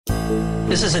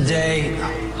This is a day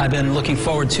I've been looking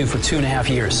forward to for 2.5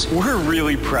 years. We're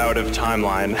really proud of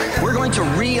Timeline. We're going to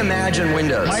reimagine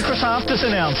Windows. Microsoft is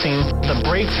announcing the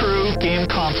breakthrough game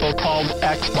console called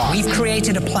Xbox. We've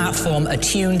created a platform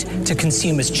attuned to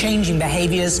consumers' changing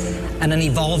behaviors and an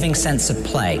evolving sense of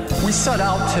play. We set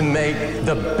out to make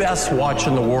the best watch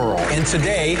in the world. And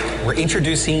today, we're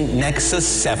introducing Nexus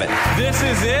 7. This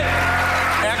is it,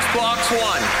 Xbox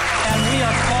One. And we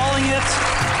are calling it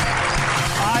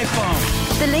iPhone.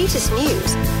 The latest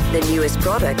news, the newest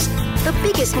products, the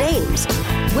biggest names.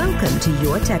 Welcome to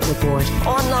Your Tech Report.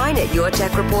 Online at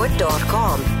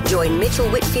YourTechReport.com. Join Mitchell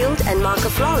Whitfield and Mark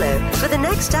Aflalo for the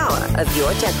next hour of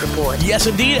Your Tech Report. Yes,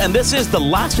 indeed, and this is the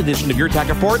last edition of Your Tech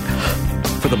Report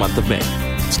for the month of May.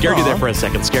 Scared you there for a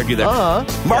second. Scared you there.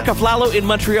 Mark Aflalo in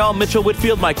Montreal. Mitchell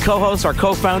Whitfield, my co-host, our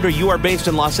co-founder. You are based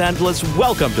in Los Angeles.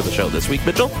 Welcome to the show this week,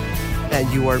 Mitchell. And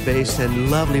you are based in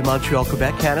lovely Montreal,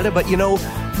 Quebec, Canada. But, you know,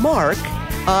 Mark,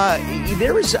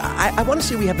 I want to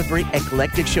say we have a very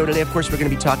eclectic show today. Of course, we're going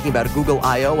to be talking about Google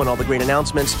I.O. and all the great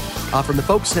announcements from the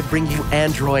folks that bring you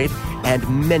Android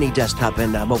and many desktop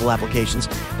and mobile applications.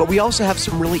 But we also have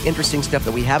some really interesting stuff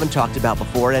that we haven't talked about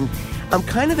before. And I'm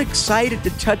kind of excited to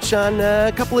touch on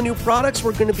a couple of new products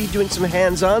we're going to be doing some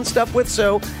hands-on stuff with.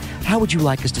 So how would you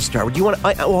like us to start? Would you want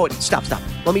to... Stop.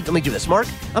 Let me do this. Mark,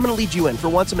 I'm going to lead you in. For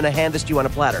once, I'm going to hand this to you on a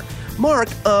platter. Mark,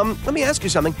 let me ask you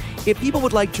something. If people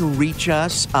would like to reach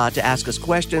us, to ask us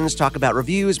questions, talk about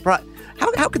reviews,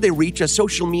 how could they reach us?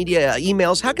 Social media,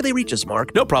 emails, how could they reach us,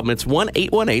 Mark? No problem. It's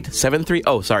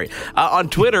 1-818-73... on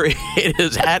Twitter, it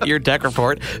is at Your Tech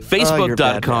Report,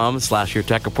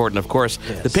 Facebook.com/YourTechReport, and of course,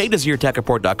 the page is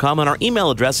YourTechReport.com, and our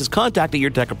email address is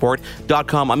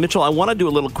contact@YourTechReport.com. Mitchell, I want to do a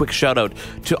little quick shout-out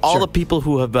to all the people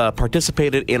who have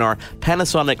participated in our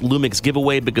Panasonic Lumix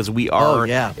giveaway, because we are...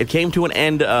 It came to an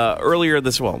end later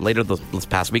this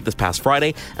past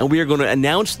Friday, and we are going to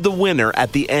announce the winner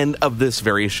at the end of this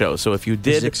very show. So if you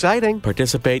did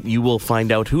participate, you will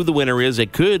find out who the winner is.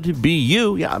 It could be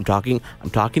you. Yeah, I'm talking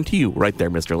to you right there,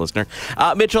 Mr. Listener.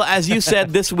 Mitchell, as you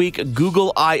said, this week,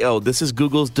 Google I.O. This is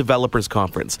Google's Developers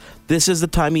Conference. This is the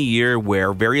time of year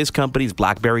where various companies,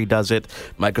 BlackBerry does it,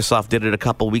 Microsoft did it a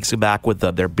couple weeks back with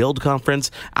their Build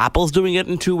Conference, Apple's doing it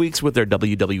in 2 weeks with their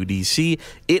WWDC.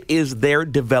 It is their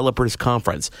Developers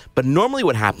Conference. But normally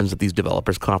what happens at these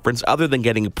Developers Conference, other than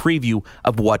getting a preview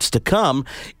of what's to come,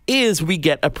 is we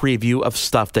get a preview of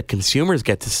stuff that consumers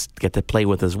get to play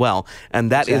with as well. And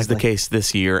that is the case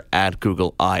this year at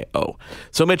Google I.O.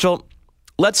 So, Mitchell,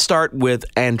 let's start with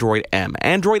Android M.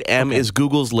 Android M is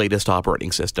Google's latest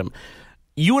operating system.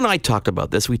 You and I talked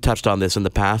about this. We touched on this in the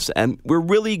past, and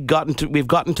we've gotten to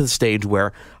the stage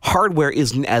where hardware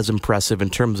isn't as impressive in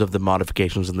terms of the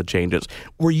modifications and the changes.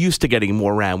 We're used to getting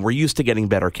more RAM. We're used to getting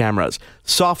better cameras.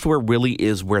 Software really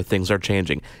is where things are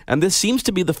changing. And this seems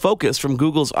to be the focus from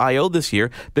Google's I.O. this year,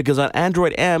 because on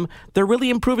Android M, they're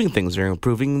really improving things. They're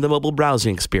improving the mobile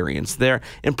browsing experience. They're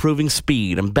improving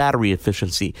speed and battery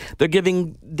efficiency. They're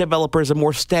giving developers a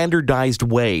more standardized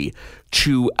way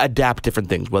to adapt different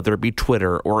things, whether it be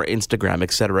Twitter or Instagram,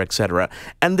 et cetera, et cetera.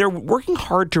 And they're working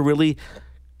hard to really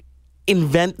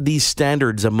invent these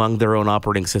standards among their own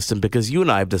operating system, because you and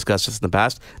I have discussed this in the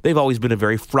past. They've always been a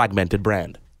very fragmented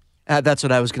brand. That's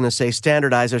what I was going to say.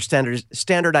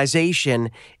 Standardization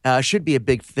should be a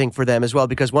big thing for them as well,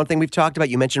 because one thing we've talked about,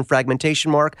 you mentioned fragmentation,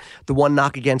 Mark. The one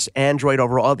knock against Android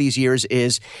over all these years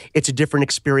is it's a different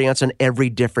experience on every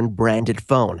different branded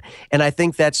phone. And I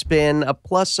think that's been a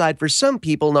plus side for some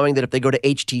people, knowing that if they go to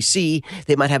HTC,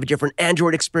 they might have a different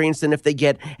Android experience than if they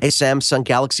get a Samsung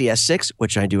Galaxy S6,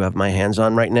 which I do have my hands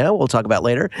on right now. We'll talk about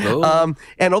later.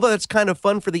 And although that's kind of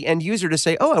fun for the end user to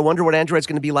say, I wonder what Android's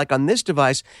going to be like on this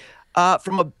device,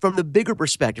 from the bigger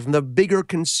perspective, from the bigger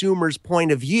consumer's point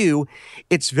of view,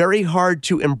 it's very hard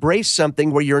to embrace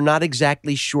something where you're not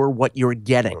exactly sure what you're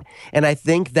getting. And I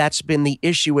think that's been the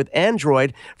issue with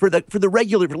Android for the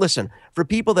regular. Listen, for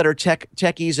people that are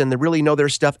techies and that really know their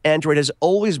stuff, Android has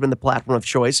always been the platform of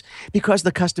choice because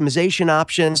the customization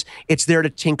options, it's there to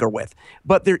tinker with.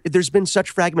 But there's been such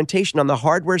fragmentation on the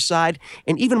hardware side,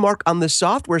 and even, Mark, on the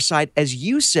software side, as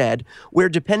you said, where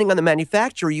depending on the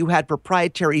manufacturer, you had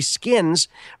proprietary skins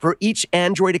for each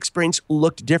Android experience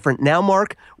looked different. Now,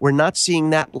 Mark, we're not seeing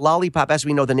that. Lollipop, as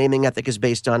we know, the naming ethic is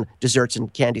based on desserts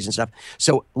and candies and stuff.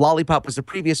 So Lollipop was the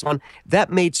previous one.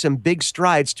 That made some big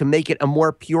strides to make it a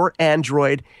more pure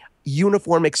Android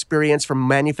uniform experience from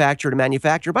manufacturer to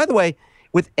manufacturer. By the way,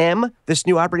 with M, this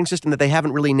new operating system that they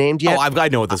haven't really named yet. I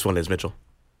know what this one is, Mitchell.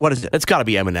 What is it? It's got to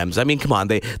be M&M's. I mean, come on.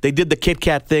 They did the Kit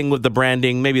Kat thing with the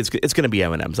branding. Maybe it's going to be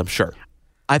M&M's, I'm sure.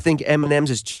 I think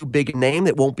M&M's is too big a name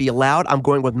that won't be allowed. I'm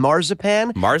going with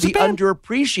marzipan. Marzipan? The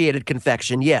underappreciated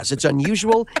confection. Yes, it's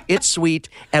unusual, it's sweet,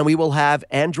 and we will have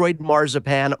Android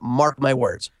marzipan. Mark my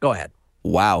words. Go ahead.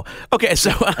 Wow. Okay,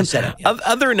 so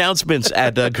other announcements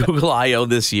at Google I/O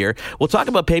this year. We'll talk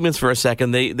about payments for a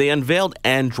second. They unveiled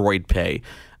Android Pay.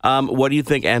 What do you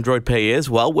think Android Pay is?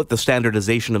 Well, with the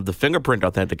standardization of the fingerprint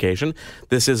authentication,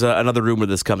 this is another rumor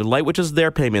that's come to light, which is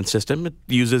their payment system. It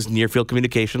uses near-field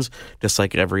communications, just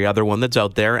like every other one that's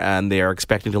out there, and they are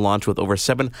expecting to launch with over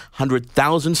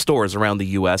 700,000 stores around the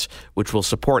U.S., which will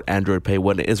support Android Pay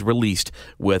when it is released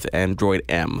with Android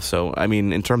M. So, I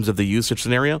mean, in terms of the usage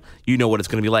scenario, you know what it's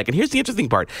going to be like. And here's the interesting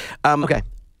part. Okay.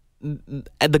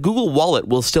 The Google Wallet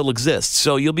will still exist,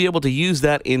 so you'll be able to use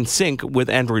that in sync with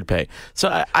Android Pay.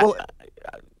 So,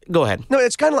 go ahead. No,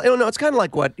 it's kind of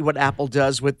like what Apple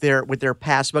does with their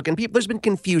passbook, and there's been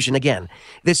confusion again.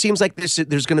 This seems like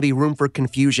there's going to be room for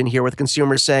confusion here with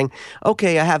consumers saying,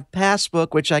 okay, I have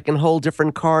passbook, which I can hold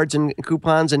different cards and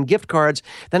coupons and gift cards.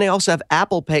 Then I also have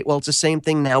Apple Pay. Well, it's the same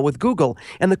thing now with Google.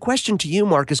 And the question to you,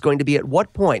 Mark, is going to be, at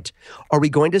what point are we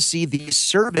going to see these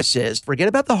services? Forget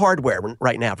about the hardware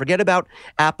right now. Forget about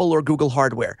Apple or Google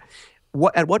hardware.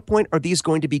 At what point are these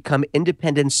going to become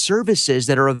independent services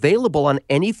that are available on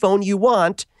any phone you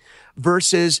want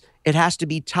versus it has to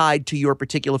be tied to your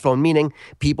particular phone? Meaning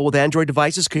people with Android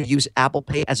devices could use Apple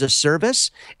Pay as a service,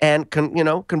 and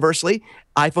conversely,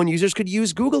 iPhone users could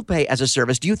use Google Pay as a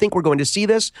service. Do you think we're going to see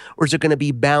this, or is it going to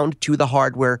be bound to the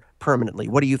hardware permanently?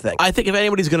 What do you think? I think if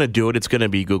anybody's going to do it, it's going to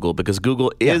be Google, because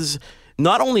Google is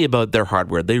not only about their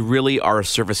hardware, they really are a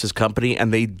services company,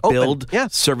 and they build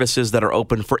services that are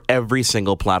open for every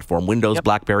single platform, Windows,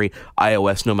 BlackBerry,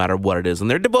 iOS, no matter what it is.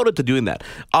 And they're devoted to doing that.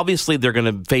 Obviously, they're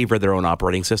going to favor their own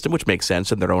operating system, which makes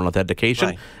sense, and their own authentication.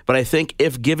 Right. But I think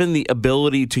if given the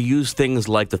ability to use things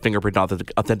like the fingerprint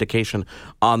authentication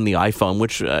on the iPhone,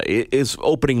 which is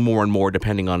opening more and more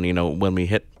depending on, when we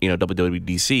hit,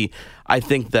 WWDC, I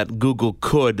think that Google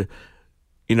could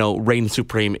reign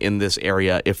supreme in this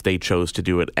area if they chose to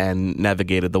do it and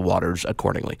navigated the waters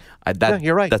accordingly.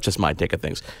 You're right. That's just my take of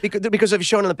things. Because they've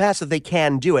shown in the past that they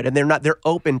can do it, and they're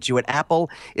open to it. Apple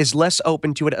is less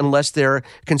open to it unless their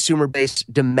consumer base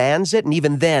demands it, and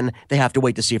even then, they have to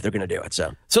wait to see if they're going to do it.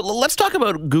 So let's talk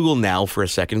about Google Now for a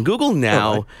second. Google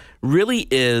Now really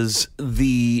is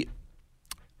the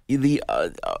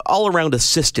all-around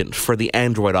assistant for the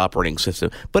Android operating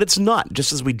system. But it's not,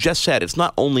 just as we just said, it's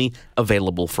not only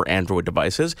available for Android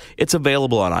devices. It's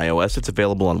available on iOS. It's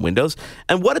available on Windows.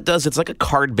 And what it does, it's like a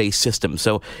card-based system.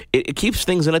 So it keeps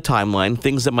things in a timeline,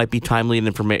 things that might be timely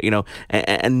and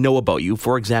and know about you.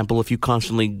 For example, if you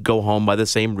constantly go home by the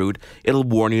same route, it'll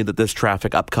warn you that there's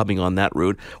traffic upcoming on that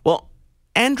route. Well,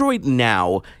 Android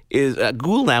Now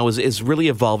Google Now is really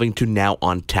evolving to Now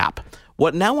on Tap.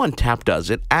 What Now on Tap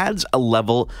does, it adds a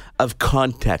level of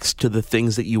context to the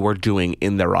things that you are doing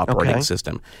in their operating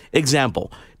system.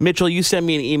 Example, Mitchell, you send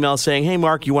me an email saying, hey,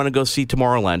 Mark, you want to go see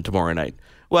Tomorrowland tomorrow night?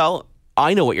 Well,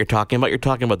 I know what you're talking about. You're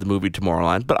talking about the movie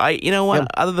Tomorrowland. But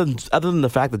other than the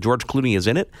fact that George Clooney is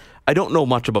in it, I don't know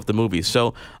much about the movie.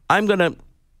 So I'm going to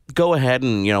go ahead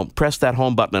and, press that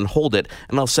home button and hold it.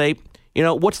 And I'll say,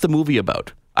 what's the movie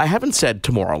about? I haven't said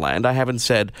Tomorrowland. I haven't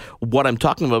said what I'm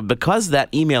talking about. Because that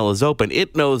email is open,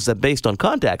 it knows that based on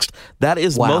context, that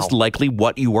is most likely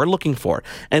what you are looking for.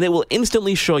 And it will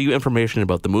instantly show you information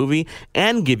about the movie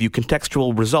and give you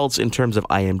contextual results in terms of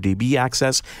IMDb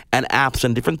access and apps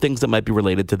and different things that might be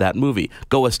related to that movie.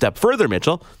 Go a step further,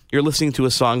 Mitchell. You're listening to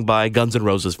a song by Guns N'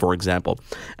 Roses, for example,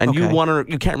 and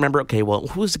you can't remember, okay, well,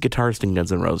 who's the guitarist in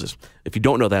Guns N' Roses? If you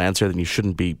don't know that answer, then you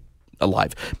shouldn't be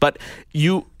alive. But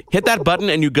you hit that button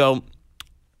and you go,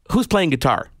 who's playing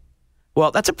guitar?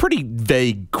 Well, that's a pretty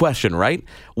vague question, right?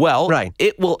 Well,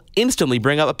 it will instantly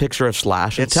bring up a picture of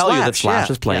Slash and tell you that Slash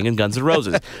is playing in Guns N'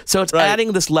 Roses. So it's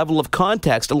adding this level of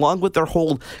context along with their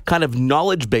whole kind of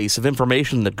knowledge base of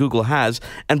information that Google has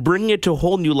and bringing it to a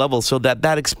whole new level so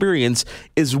that experience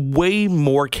is way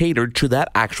more catered to that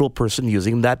actual person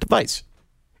using that device.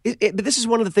 But this is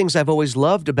one of the things I've always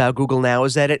loved about Google Now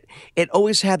is that it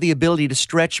always had the ability to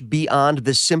stretch beyond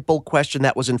the simple question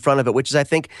that was in front of it, which is, I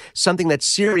think, something that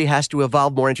Siri has to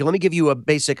evolve more into. Let me give you a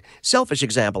basic selfish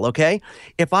example, okay?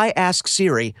 If I ask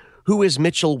Siri, who is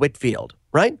Mitchell Whitfield,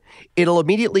 right? It'll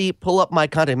immediately pull up my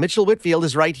contact. Mitchell Whitfield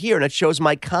is right here, and it shows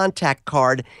my contact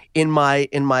card in my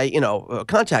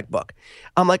contact book.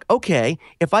 I'm like, okay,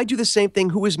 if I do the same thing,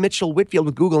 who is Mitchell Whitfield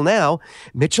with Google Now?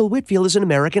 Mitchell Whitfield is an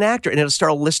American actor, and it'll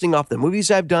start listing off the movies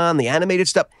I've done, the animated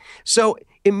stuff. So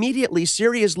immediately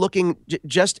Siri is looking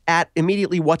just at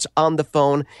immediately what's on the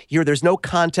phone here. There's no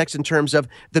context in terms of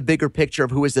the bigger picture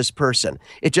of who is this person.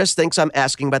 It just thinks I'm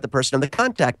asking about the person in the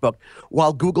contact book,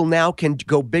 while Google now can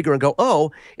go bigger and go,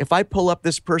 oh, if I pull up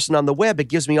this person on the web, it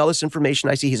gives me all this information.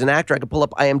 I see he's an actor. I can pull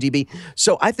up IMDb.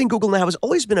 So I think Google now has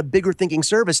always been a bigger thinking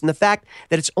service, and the fact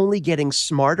that it's only getting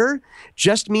smarter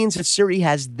just means that Siri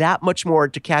has that much more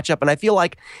to catch up. And I feel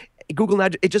like Google now,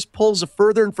 it just pulls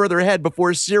further and further ahead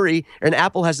before Siri and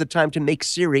Apple has the time to make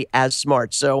Siri as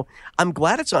smart. So I'm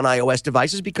glad it's on iOS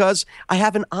devices because I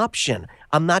have an option.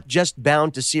 I'm not just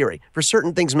bound to Siri. For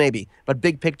certain things, maybe, but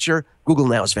big picture, Google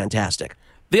Now is fantastic.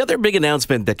 The other big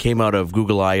announcement that came out of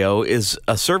Google I.O. is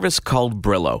a service called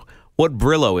Brillo. What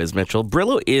Brillo is, Mitchell?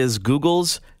 Brillo is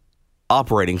Google's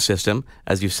operating system,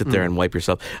 as you sit there and wipe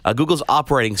yourself, Google's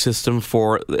operating system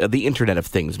for the Internet of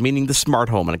Things, meaning the smart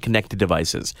home and connected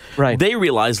devices. Right. They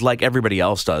realize, like everybody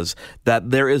else does, that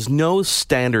there is no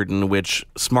standard in which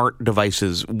smart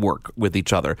devices work with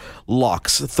each other.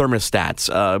 Locks, thermostats,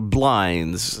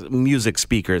 blinds, music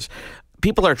speakers.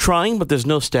 People are trying, but there's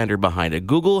no standard behind it.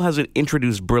 Google has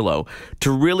introduced Brillo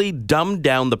to really dumb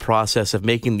down the process of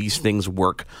making these things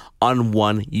work on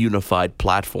one unified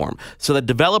platform so that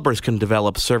developers can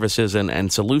develop services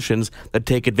and solutions that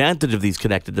take advantage of these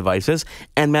connected devices,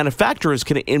 and manufacturers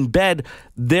can embed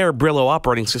their Brillo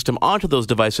operating system onto those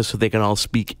devices so they can all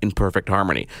speak in perfect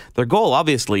harmony. Their goal,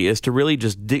 obviously, is to really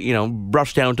just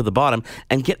brush down to the bottom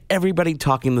and get everybody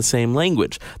talking the same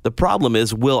language. The problem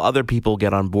is, will other people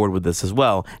get on board with this as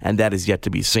well? And that is yet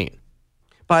to be seen.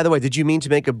 By the way, did you mean to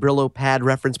make a Brillo pad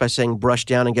reference by saying brush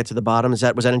down and get to the bottom? Was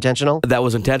that intentional? That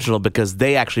was intentional because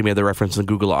they actually made the reference in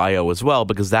Google I.O. as well,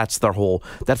 because that's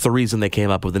the reason they came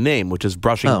up with the name, which is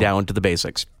brushing down to the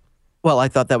basics. Well, I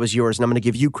thought that was yours, and I'm going to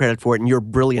give you credit for it, and you're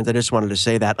brilliant. I just wanted to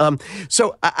say that.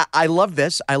 So I love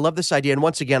this. I love this idea. And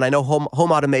once again, I know home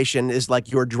automation is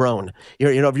like your drone,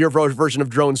 your version of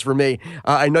drones for me.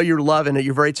 I know you love and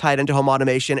you're very tied into home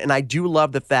automation, and I do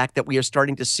love the fact that we are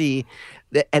starting to see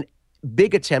an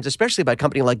big attempts, especially by a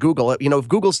company like Google. If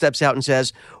Google steps out and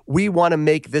says, we want to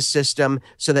make this system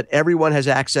so that everyone has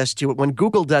access to it, when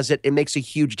Google does it, it makes a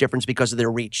huge difference because of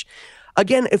their reach.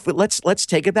 Again, let's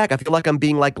take it back. I feel like I'm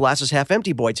being like glasses half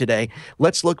empty boy today.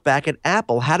 Let's look back at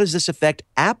Apple. How does this affect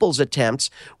Apple's attempts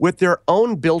with their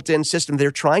own built-in system they're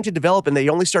trying to develop, and they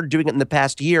only started doing it in the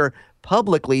past year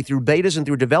publicly through betas and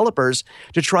through developers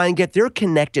to try and get their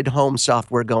connected home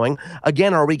software going?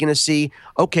 Again, are we going to see,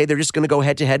 okay, they're just going to go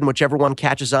head-to-head and whichever one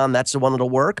catches on, that's the one that'll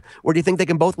work? Or do you think they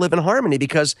can both live in harmony?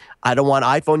 Because I don't want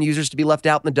iPhone users to be left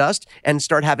out in the dust and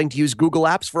start having to use Google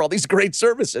Apps for all these great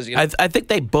services. I think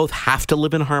they both have to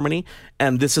live in harmony,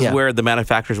 and this is where the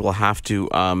manufacturers will have to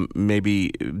maybe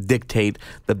dictate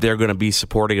that they're going to be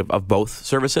supporting of both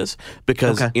services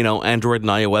because, Android and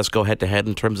iOS go head-to-head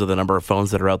in terms of the number of phones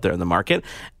that are out there in the market.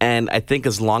 And I think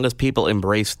as long as people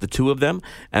embrace the two of them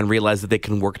and realize that they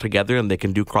can work together and they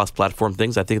can do cross-platform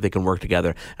things, I think they can work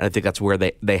together. And I think that's where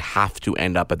they have to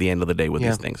end up at the end of the day with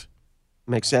these things.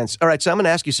 Makes sense. All right, so I'm going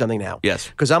to ask you something now. Yes.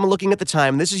 Because I'm looking at the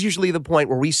time. This is usually the point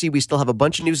where we see we still have a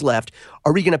bunch of news left.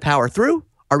 Are we going to power through?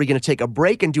 Are we going to take a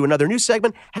break and do another news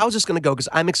segment? How's this going to go? Because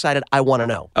I'm excited. I want to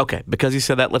know. Okay, because you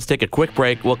said that, let's take a quick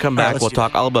break. We'll come back. We'll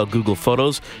talk all about Google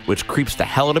Photos, which creeps the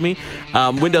hell out of me.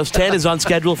 Windows 10 is on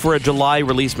schedule for a July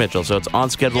release, Mitchell. So it's on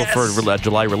schedule for a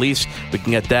July release. We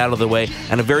can get that out of the way.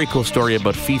 And a very cool story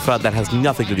about FIFA that has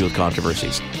nothing to do with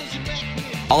controversies.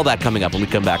 All that coming up when we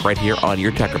come back right here on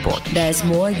Your Tech Report. There's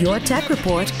more Your Tech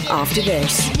Report after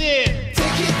this.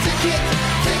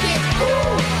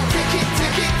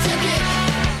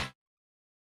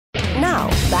 Now,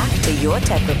 back to Your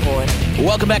Tech Report.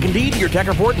 Welcome back indeed to Your Tech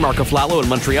Report. Marco Flallo in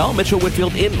Montreal, Mitchell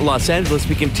Whitfield in Los Angeles.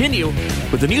 We continue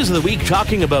with the news of the week,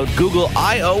 talking about Google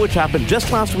I.O., which happened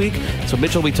just last week. So,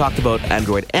 Mitchell, we talked about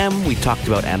Android M, we talked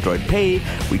about Android Pay,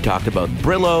 we talked about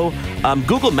Brillo.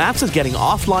 Google Maps is getting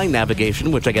offline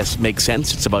navigation, which I guess makes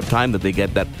sense. It's about time that they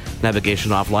get that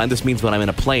navigation offline. This means when I'm in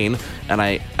a plane and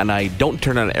I don't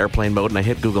turn on airplane mode and I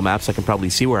hit Google Maps, I can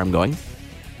probably see where I'm going.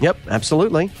 Yep,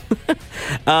 absolutely.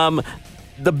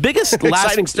 The biggest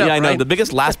exciting stuff, I know. right? The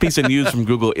biggest last piece of news from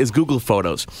Google is Google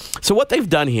Photos. So what they've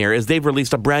done here is they've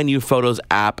released a brand new Photos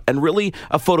app and really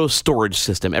a photo storage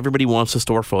system. Everybody wants to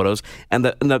store photos, and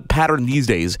the pattern these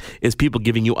days is people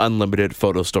giving you unlimited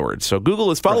photo storage. So Google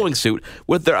is following suit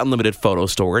with their unlimited photo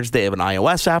storage. They have an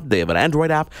iOS app, they have an Android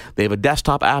app, they have a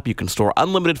desktop app. You can store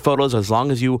unlimited photos as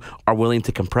long as you are willing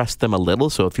to compress them a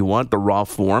little. So if you want the raw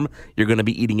form, you're going to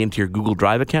be eating into your Google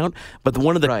Drive account. But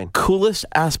one of the coolest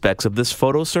aspects of this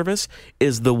photo service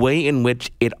is the way in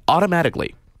which it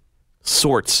automatically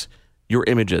sorts your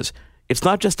images It's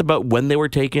not just about when they were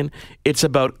taken. It's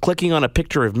about clicking on a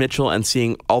picture of Mitchell and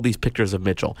seeing all these pictures of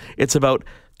Mitchell. It's about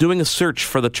doing a search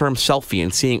for the term selfie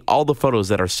and seeing all the photos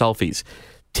that are selfies.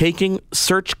 Taking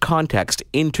search context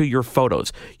into your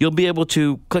photos. You'll be able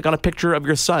to click on a picture of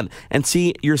your son and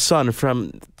see your son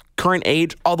from current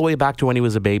age all the way back to when he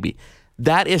was a baby.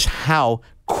 That is how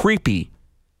creepy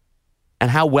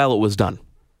and how well it was done.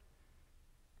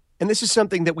 And this is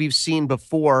something that we've seen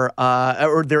before,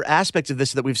 or there are aspects of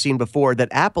this that we've seen before that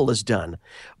Apple has done,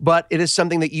 but it is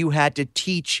something that you had to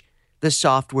teach the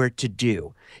software to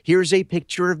do. Here's a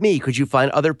picture of me. Could you find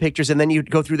other pictures? And then you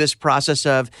go through this process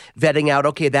of vetting out,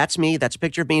 okay, that's me. That's a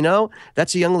picture of me. No,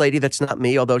 that's a young lady. That's not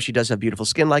me, although she does have beautiful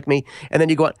skin like me. And then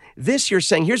you go on. This you're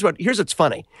saying, here's what's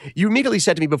funny. You immediately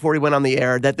said to me before we went on the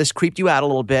air that this creeped you out a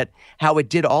little bit, how it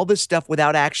did all this stuff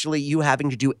without actually you having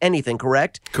to do anything,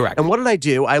 correct? Correct. And what did I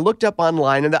do? I looked up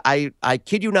online, and I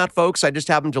kid you not, folks, I just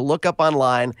happened to look up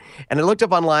online. And I looked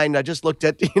up online, I just looked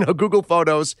at, Google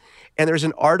Photos, and there's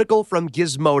an article from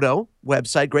Gizmodo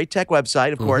website, great tech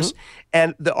website, of course.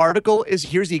 And the article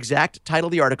here's the exact title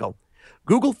of the article.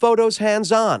 Google Photos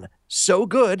hands-on. So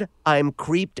good, I'm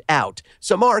creeped out.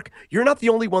 So, Mark, you're not the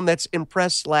only one that's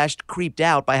impressed / creeped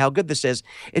out by how good this is.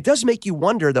 It does make you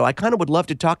wonder, though. I kind of would love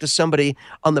to talk to somebody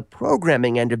on the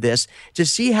programming end of this to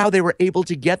see how they were able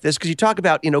to get this. Because you talk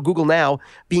about, Google Now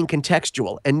being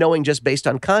contextual and knowing just based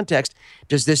on context,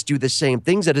 does this do the same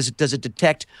things? Does it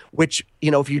detect which,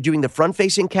 if you're doing the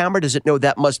front-facing camera, does it know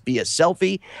that must be a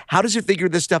selfie? How does it figure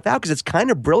this stuff out? Because it's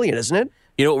kind of brilliant, isn't it?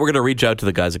 We're going to reach out to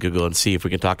the guys at Google and see if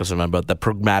we can talk to someone about the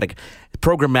programmatic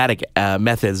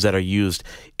methods that are used.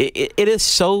 It is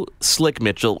so slick,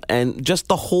 Mitchell, and just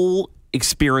the whole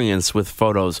experience with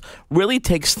photos really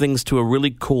takes things to a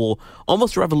really cool,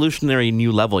 almost revolutionary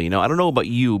new level. I don't know about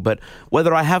you, but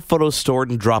whether I have photos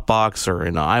stored in Dropbox or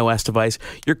in an iOS device,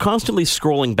 you're constantly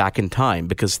scrolling back in time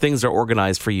because things are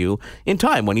organized for you in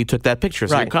time when you took that picture.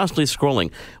 So You're constantly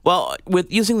scrolling. Well,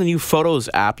 with using the new Photos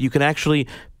app, you can actually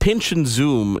pinch and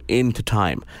zoom into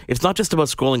time. It's not just about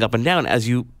scrolling up and down. As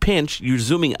you pinch, you're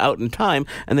zooming out in time,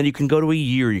 and then you can go to a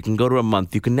year, you can go to a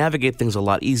month, you can navigate things a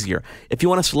lot easier. If you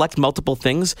want to select multiple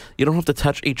things, you don't have to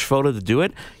touch each photo to do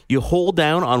it. You hold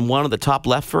down on one of the top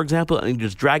left, for example, and you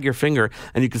just drag your finger,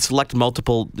 and you can select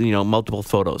multiple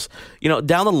photos.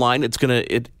 Down the line,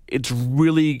 it's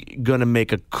really gonna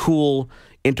make a cool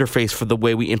interface for the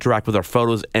way we interact with our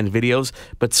photos and videos.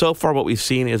 But so far what we've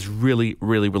seen is really,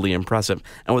 really, really impressive.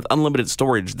 And with unlimited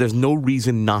storage, there's no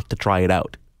reason not to try it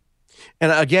out.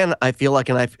 And again, I feel like,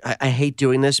 and I hate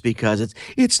doing this because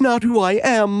it's not who I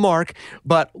am, Mark.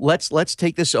 But let's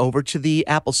take this over to the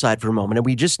Apple side for a moment. And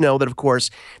we just know that, of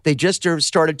course, they just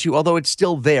started to, although it's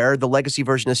still there, the legacy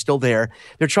version is still there,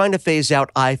 they're trying to phase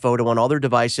out iPhoto on all their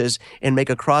devices and make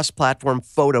a cross-platform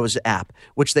Photos app,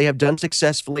 which they have done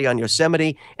successfully on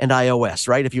Yosemite and iOS,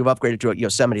 right? If you've upgraded to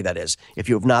Yosemite, that is. If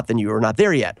you have not, then you are not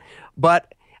there yet.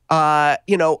 But are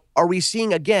we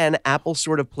seeing, again, Apple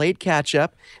sort of played catch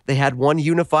up? They had one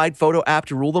unified photo app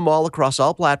to rule them all across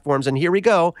all platforms. And here we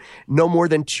go. No more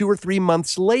than 2 or 3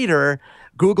 months later,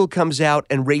 Google comes out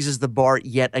and raises the bar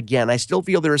yet again. I still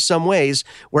feel there are some ways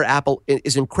where Apple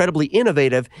is incredibly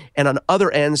innovative. And on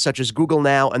other ends, such as Google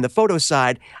Now and the photo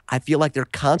side, I feel like they're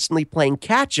constantly playing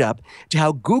catch up to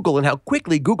how Google and how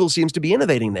quickly Google seems to be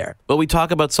innovating there. Well, we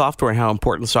talk about software and how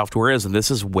important software is. And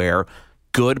this is where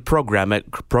good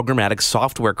programmatic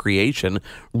software creation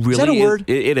really is that a word?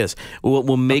 It is.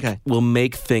 Will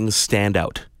make things stand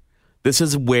out. This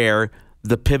is where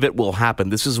the pivot will happen.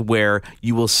 This is where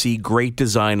you will see great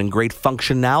design and great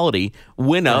functionality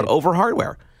win out over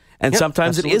hardware. And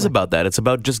sometimes it is about that. It's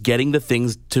about just getting the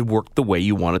things to work the way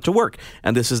you want it to work.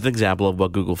 And this is an example of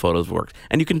what Google Photos works.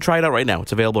 And you can try it out right now.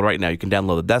 It's available right now. You can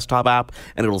download the desktop app,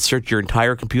 and it'll search your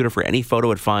entire computer for any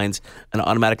photo it finds and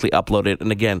automatically upload it.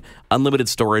 And again, unlimited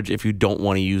storage if you don't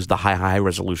want to use the high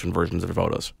resolution versions of your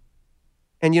photos.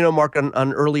 And, Mark,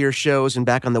 on earlier shows and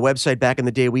back on the website back in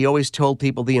the day, we always told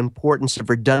people the importance of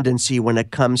redundancy when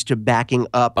it comes to backing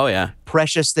up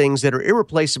precious things that are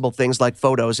irreplaceable things like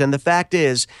photos. And the fact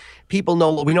is, we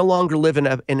no longer live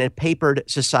in a papered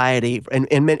society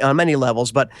on many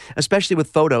levels, but especially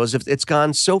with photos. It's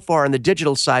gone so far on the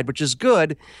digital side, which is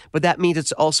good, but that means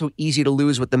it's also easy to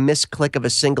lose with the misclick of a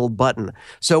single button.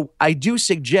 So I do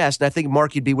suggest, and I think,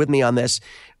 Mark, you'd be with me on this,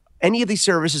 any of these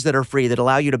services that are free that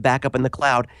allow you to back up in the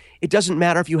cloud, it doesn't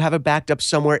matter if you have it backed up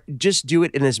somewhere. Just do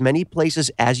it in as many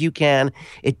places as you can.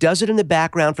 It does it in the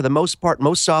background for the most part.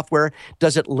 Most software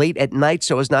does it late at night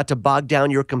so as not to bog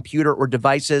down your computer or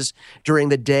devices during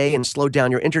the day and slow down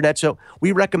your internet. So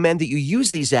we recommend that you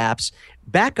use these apps,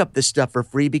 back up this stuff for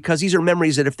free, because these are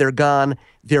memories that if they're gone,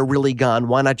 they're really gone.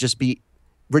 Why not just be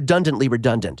redundantly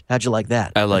redundant? How'd you like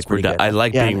that? I like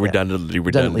being redundantly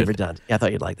redundant. Yeah, I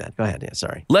thought you'd like that. Go ahead. Yeah,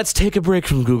 sorry. Let's take a break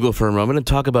from Google for a moment and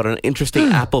talk about an interesting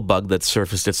Apple bug that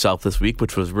surfaced itself this week,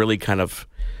 which was really kind of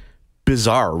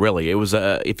bizarre, really. It was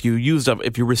if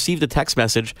you received a text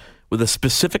message with a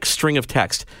specific string of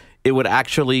text, it would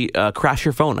actually crash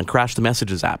your phone and crash the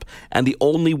Messages app. And the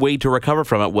only way to recover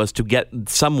from it was to get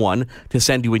someone to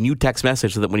send you a new text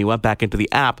message so that when you went back into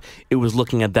the app, it was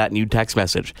looking at that new text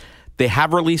message. They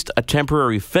have released a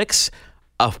temporary fix.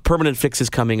 A permanent fix is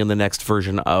coming in the next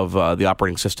version of the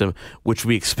operating system, which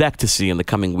we expect to see in the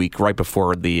coming week, right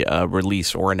before the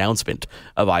release or announcement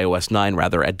of iOS 9,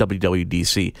 rather, at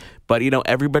WWDC. But,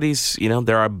 everybody's,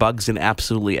 there are bugs in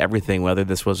absolutely everything, whether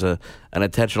this was an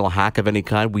intentional hack of any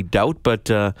kind, we doubt, but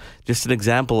just an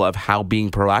example of how being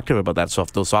proactive about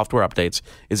those software updates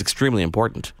is extremely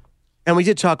important. And we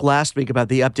did talk last week about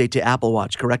the update to Apple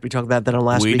Watch, correct? We talked about that on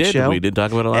last week's show. We did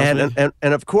talk about it last week.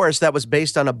 And of course, that was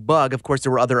based on a bug. Of course,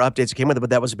 there were other updates that came with it,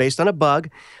 but that was based on a bug,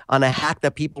 on a hack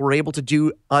that people were able to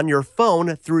do on your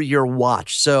phone through your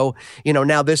watch. So,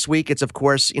 now this week, it's, of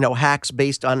course, hacks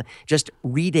based on just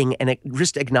reading and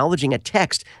just acknowledging a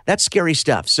text. That's scary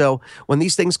stuff. So when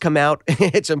these things come out,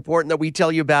 it's important that we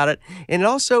tell you about it. And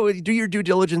also, do your due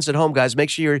diligence at home, guys.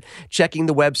 Make sure you're checking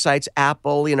the websites,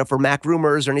 Apple, for Mac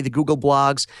Rumors or any of the Google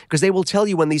blogs, because they will tell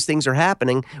you when these things are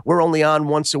happening. We're only on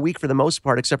once a week for the most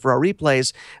part, except for our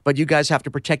replays, but you guys have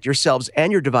to protect yourselves and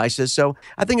your devices. So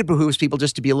I think it behooves people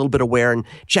just to be a little bit aware and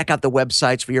check out the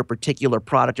websites for your particular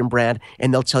product and brand,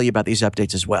 and they'll tell you about these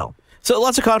updates as well. So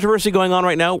lots of controversy going on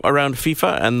right now around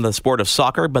FIFA and the sport of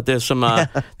soccer, but there's some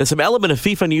element of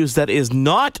FIFA news that is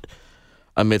not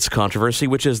amidst controversy,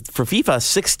 which is for FIFA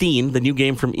 16, the new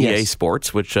game from EA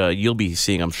Sports, which you'll be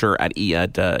seeing, I'm sure, at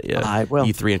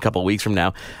E3 in a couple of weeks from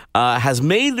now, has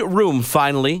made room,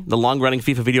 finally. The long-running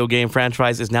FIFA video game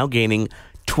franchise is now gaining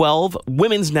 12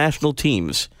 women's national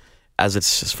teams,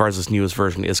 as far as this newest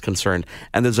version is concerned.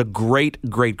 And there's a great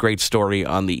story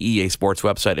on the EA Sports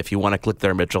website if you want to click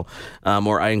there, Mitchell.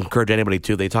 Or I encourage anybody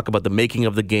to. They talk about the making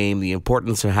of the game, the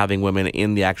importance of having women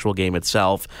in the actual game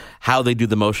itself, how they do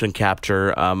the motion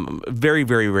capture. Very,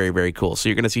 very, very, very cool. So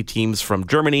you're going to see teams from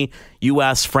Germany,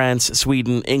 US, France,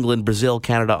 Sweden, England, Brazil,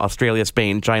 Canada, Australia,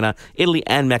 Spain, China, Italy,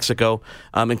 and Mexico,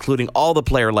 including all the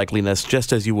player likeliness,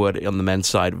 just as you would on the men's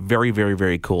side. Very, very,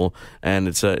 very cool. And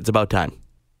it's about time.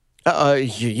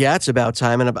 Yeah, it's about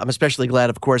time. And I'm especially glad,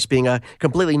 of course, being a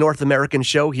completely North American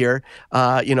show here,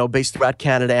 based throughout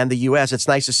Canada and the U.S. It's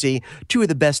nice to see two of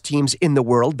the best teams in the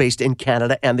world based in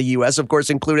Canada and the U.S., of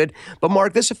course, included. But,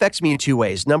 Mark, this affects me in two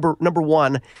ways. Number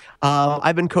one,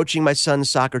 I've been coaching my son's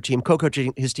soccer team,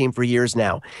 co-coaching his team for years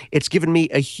now. It's given me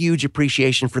a huge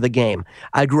appreciation for the game.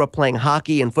 I grew up playing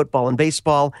hockey and football and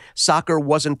baseball. Soccer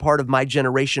wasn't part of my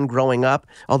generation growing up.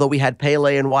 Although we had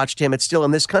Pele and watched him, it still in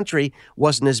this country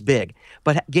wasn't as big.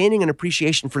 But gaining an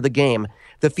appreciation for the game,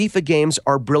 the FIFA games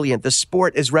are brilliant. The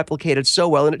sport is replicated so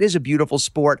well, and it is a beautiful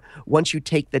sport once you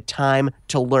take the time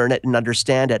to learn it and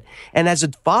understand it. And as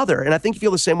a father, and I think you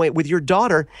feel the same way with your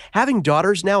daughter, having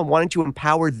daughters now and wanting to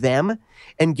empower them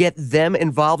and get them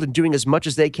involved in doing as much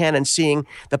as they can and seeing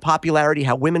the popularity,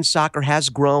 how women's soccer has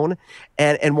grown,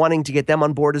 and wanting to get them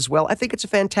on board as well, I think it's a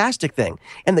fantastic thing.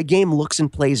 And the game looks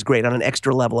and plays great on an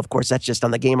extra level. Of course, that's just on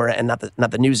the gamer and not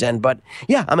the news end. But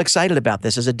yeah, I'm excited about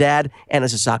this as a dad and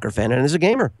as a soccer fan and as a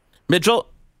gamer. Mitchell,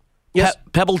 yes.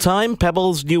 Pebble time,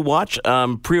 Pebble's new watch.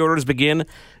 Pre-orders begin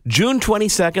June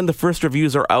 22nd. The first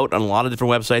reviews are out on a lot of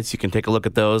different websites. You can take a look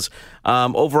at those.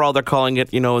 Overall, they're calling it,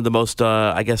 the most,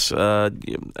 I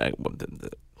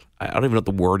don't even know what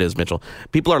the word is, Mitchell.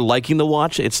 People are liking the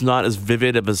watch. It's not as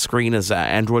vivid of a screen as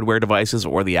Android Wear devices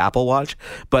or the Apple Watch,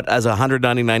 but as a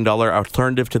 $199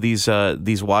 alternative to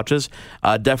these watches,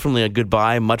 definitely a good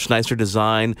buy. Much nicer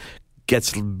design.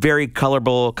 Gets very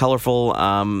colorful.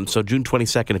 So June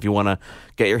 22nd, if you want to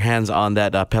get your hands on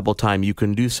that Pebble Time, you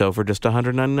can do so for just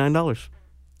 $199.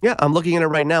 Yeah, I'm looking at it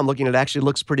right now. I'm looking at it. Actually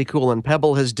looks pretty cool. And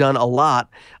Pebble has done a lot,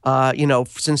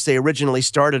 since they originally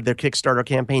started their Kickstarter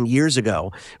campaign years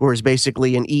ago, where it's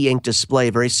basically an e-ink display,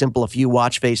 very simple, a few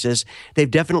watch faces. They've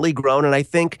definitely grown. And I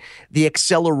think the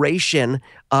acceleration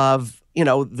of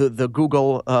the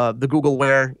Google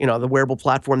Wear, the wearable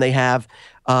platform they have,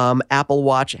 Apple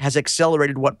Watch has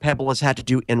accelerated what Pebble has had to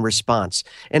do in response.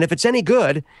 And if it's any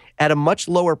good, at a much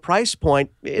lower price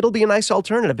point, it'll be a nice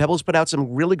alternative. Pebble's put out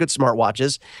some really good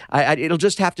smartwatches.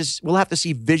 We'll have to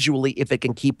see visually if it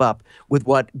can keep up with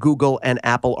what Google and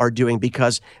Apple are doing,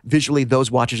 because visually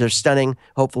those watches are stunning.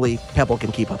 Hopefully Pebble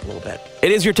can keep up a little bit.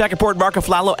 It is Your Tech Report. Mark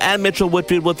Aflalo and Mitchell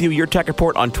Whitfield with you. Your Tech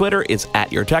Report on Twitter is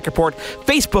at Your Tech Report.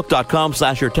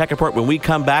 Facebook.com/Your Tech Report. When we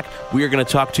come back, we are going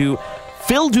to talk to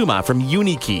Phil Duma from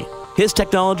Unikey. His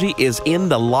technology is in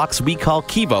the locks we call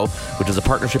Kivo, which is a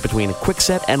partnership between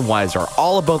Kwikset and Wiser.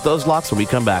 All about those locks when we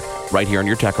come back right here on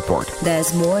Your Tech Report.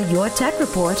 There's more Your Tech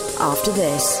Report after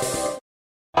this.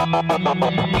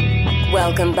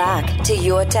 Welcome back to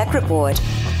Your Tech Report.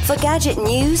 For gadget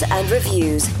news and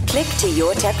reviews, click to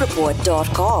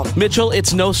YourTechReport.com. Mitchell,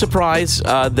 it's no surprise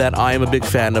that I am a big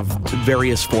fan of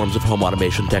various forms of home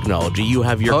automation technology. You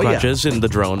have your crutches and the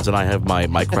drones, and I have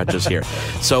my crutches here.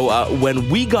 So when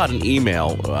we got an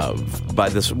email by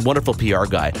this wonderful PR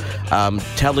guy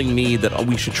telling me that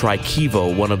we should try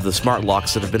Kivo, one of the smart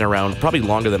locks that have been around probably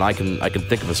longer than I can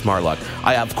think of a smart lock,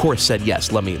 I of course said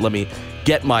yes. Let me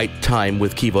get my time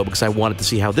with Kivo, because I wanted to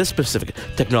see how this specific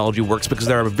technology works, because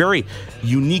there are very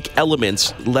unique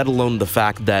elements, let alone the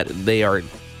fact that they are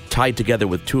tied together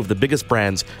with two of the biggest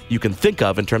brands you can think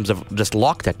of in terms of just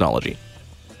lock technology.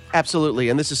 Absolutely.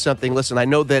 And this is something, listen, I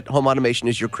know that home automation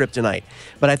is your kryptonite,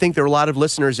 but I think there are a lot of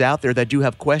listeners out there that do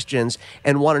have questions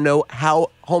and want to know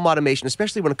how home automation,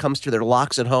 especially when it comes to their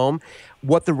locks at home,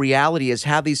 what the reality is,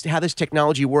 how this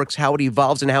technology works, how it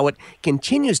evolves, and how it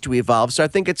continues to evolve. So I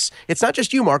think it's not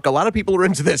just you, Mark. A lot of people are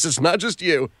into this. It's not just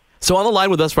you. So on the line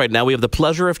with us right now, we have the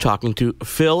pleasure of talking to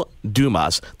Phil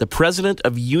Dumas, the president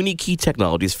of Unikey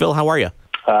Technologies. Phil, how are you?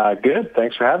 Good.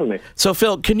 Thanks for having me. So,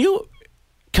 Phil, can you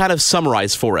kind of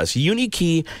summarize for us?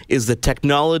 Unikey is the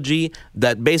technology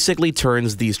that basically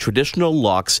turns these traditional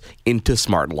locks into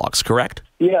smart locks, correct?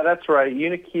 Yeah, that's right.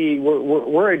 Unikey,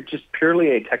 we're just purely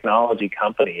a technology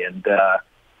company, and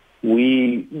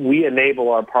we enable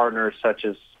our partners such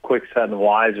as Kwikset and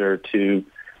Wiser to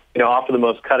offer the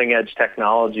most cutting edge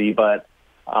technology, but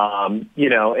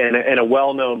in a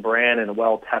well-known brand and a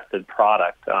well-tested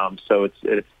product. So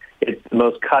it's the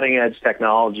most cutting-edge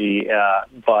technology,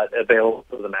 but available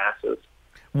to the masses.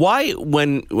 Why,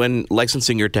 when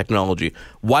licensing your technology,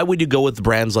 why would you go with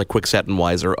brands like Kwikset and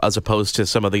Wiser as opposed to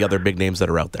some of the other big names that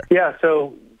are out there? Yeah,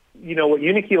 so, what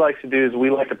Unikey likes to do is we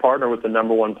like to partner with the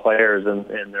number one players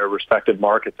in their respective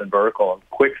markets and vertical. And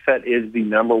Kwikset is the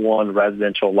number one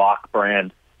residential lock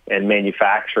brand and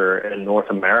manufacturer in North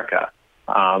America.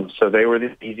 So they were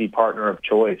the easy partner of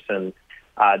choice. And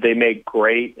they make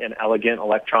great and elegant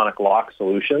electronic lock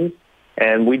solutions,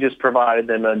 and we just provided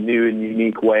them a new and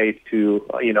unique way to,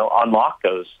 unlock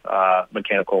those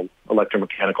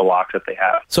electromechanical locks that they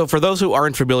have. So for those who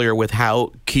aren't familiar with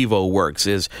how Kivo works,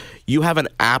 is you have an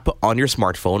app on your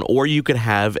smartphone, or you could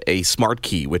have a smart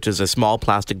key, which is a small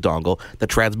plastic dongle that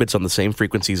transmits on the same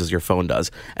frequencies as your phone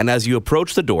does. And as you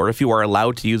approach the door, if you are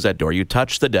allowed to use that door, you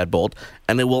touch the deadbolt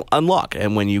and it will unlock.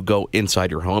 And when you go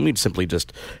inside your home, you simply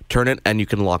just turn it and you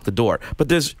can lock the door. But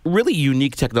there's really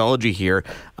unique technology here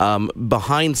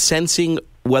behind sensing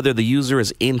whether the user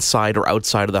is inside or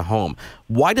outside of the home.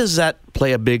 Why does that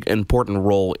play a big, important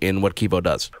role in what Kivo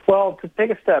does? Well, to take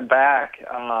a step back,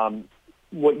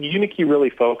 what Unikey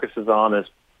really focuses on is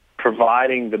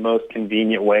providing the most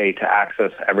convenient way to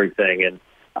access everything.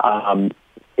 And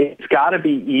it's got to be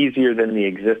easier than the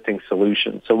existing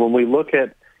solution. So when we look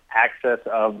at access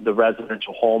of the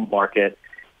residential home market,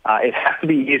 it has to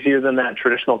be easier than that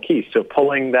traditional key. So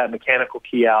pulling that mechanical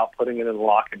key out, putting it in the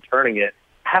lock and turning it,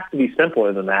 has to be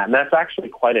simpler than that. And that's actually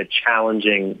quite a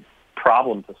challenging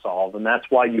problem to solve. And that's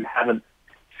why you haven't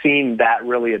seen that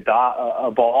really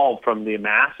evolve from the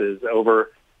masses.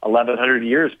 Over 1,100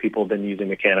 years, people have been using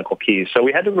mechanical keys. So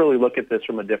we had to really look at this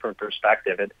from a different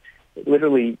perspective. It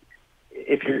literally,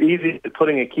 if you're easy at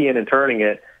putting a key in and turning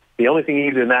it, the only thing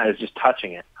easier than that is just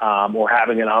touching it or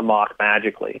having it unlock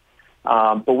magically.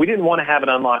 But we didn't want to have it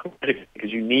unlock magically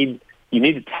because you need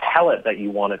to tell it that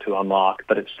you want it to unlock,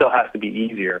 but it still has to be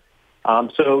easier.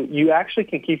 So you actually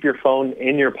can keep your phone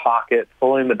in your pocket,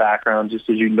 fully in the background, just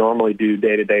as you normally do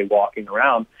day-to-day walking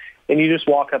around, and you just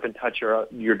walk up and touch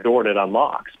your door and it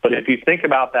unlocks. But if you think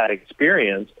about that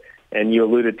experience, and you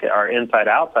alluded to our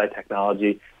inside-outside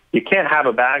technology, you can't have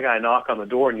a bad guy knock on the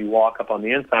door and you walk up on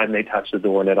the inside and they touch the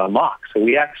door and it unlocks. So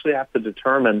we actually have to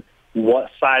determine what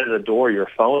side of the door your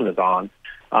phone is on.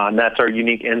 And that's our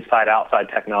unique inside-outside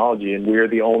technology, and we're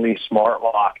the only smart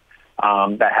lock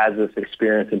that has this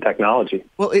experience in technology.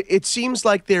 Well, it seems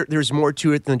like there's more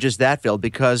to it than just that, Phil,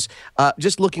 because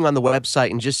just looking on the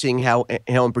website and just seeing how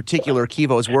in particular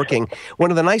Kivo is working,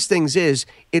 one of the nice things is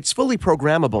it's fully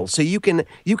programmable. So you can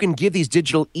give these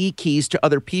digital e-keys to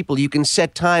other people. You can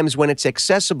set times when it's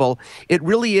accessible. It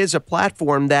really is a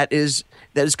platform that is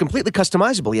completely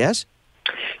customizable, yes?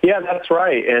 Yeah, that's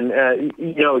right. And,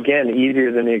 again,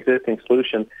 easier than the existing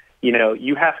solution.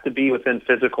 You have to be within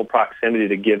physical proximity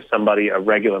to give somebody a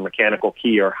regular mechanical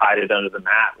key or hide it under the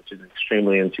mat, which is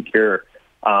extremely insecure.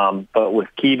 But with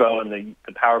Kivo and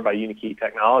the Powered by Unikey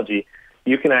technology,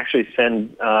 you can actually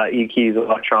send e-keys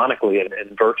electronically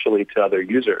and virtually to other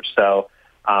users. So,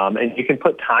 and you can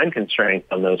put time constraints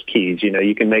on those keys.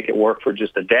 You can make it work for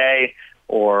just a day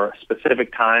or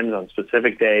specific times on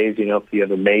specific days. If you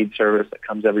have a maid service that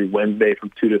comes every Wednesday from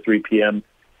 2 to 3 p.m.,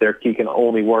 their key can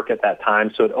only work at that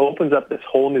time. So it opens up this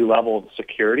whole new level of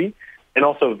security and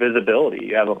also visibility.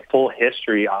 You have a full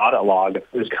history audit log of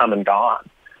who's come and gone.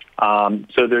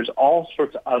 So there's all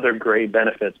sorts of other great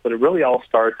benefits, but it really all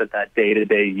starts at that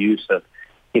day-to-day use of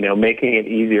making it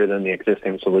easier than the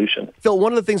existing solution. Phil,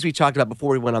 one of the things we talked about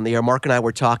before we went on the air, Mark and I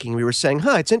were talking, we were saying,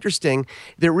 it's interesting.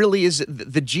 There really is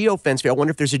the geofence. I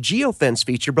wonder if there's a geofence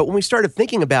feature. But when we started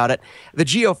thinking about it, the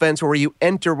geofence where you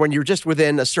enter when you're just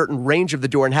within a certain range of the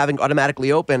door and having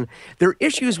automatically open, there are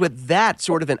issues with that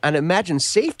sort of, and I imagine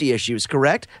safety issues,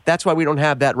 correct? That's why we don't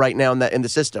have that right now in the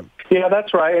system. Yeah,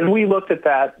 that's right. And we looked at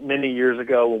that many years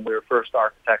ago when we were first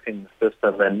architecting the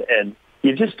system, and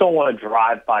you just don't want to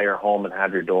drive by your home and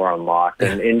have your door unlocked.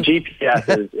 And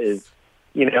GPS is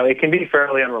it can be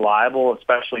fairly unreliable,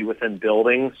 especially within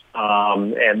buildings.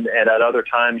 And at other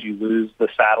times you lose the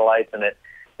satellites and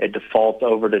it defaults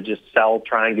over to just cell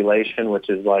triangulation, which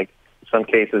is like in some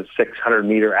cases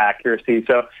 600-meter accuracy.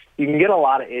 So you can get a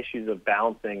lot of issues of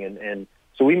bouncing. And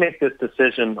so we make this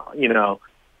decision,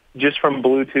 just from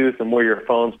Bluetooth and where your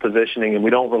phone's positioning, and we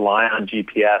don't rely on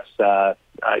GPS,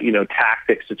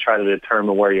 tactics to try to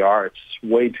determine where you are. It's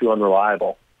way too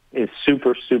unreliable. It's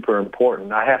super, super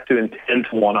important. I have to intend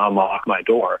to want to unlock my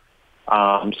door.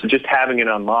 So just having it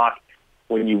unlocked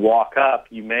when you walk up,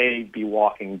 you may be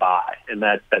walking by, and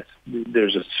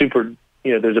there's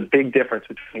a big difference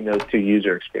between those two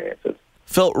user experiences.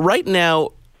 Phil, right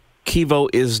now, Kivo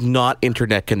is not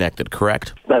internet connected,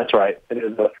 correct? That's right. It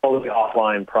is a fully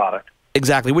offline product.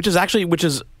 Exactly, which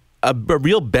is a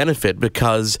real benefit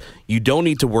because you don't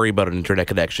need to worry about an internet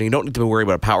connection. You don't need to worry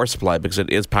about a power supply because it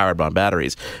is powered by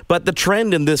batteries. But the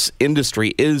trend in this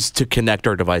industry is to connect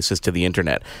our devices to the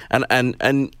internet.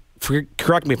 And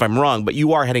correct me if I'm wrong, but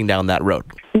you are heading down that road.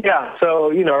 Yeah,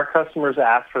 so, our customers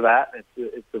ask for that.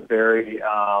 It's a very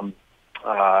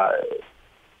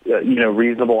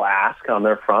reasonable ask on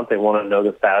their front. They want to know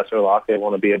the status of their lock. They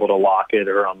want to be able to lock it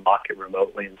or unlock it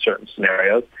remotely in certain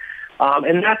scenarios.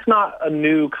 And that's not a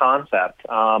new concept.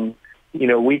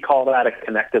 We call that a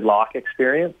connected lock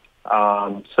experience.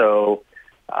 So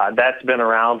that's been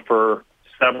around for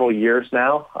several years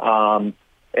now.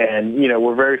 And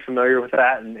we're very familiar with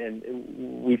that,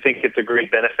 and we think it's a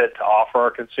great benefit to offer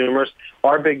our consumers.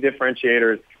 Our big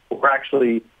differentiator is we're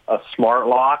actually a smart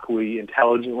lock. We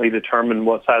intelligently determine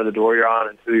what side of the door you're on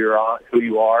and who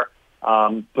you are.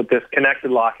 But this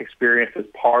connected lock experience is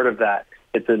part of that.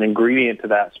 It's an ingredient to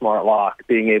that smart lock,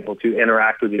 being able to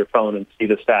interact with your phone and see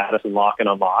the status and lock and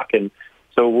unlock. And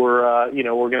so we're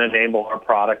going to enable our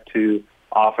product to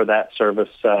offer that service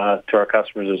to our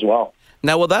customers as well.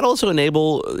 Now, will that also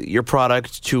enable your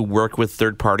product to work with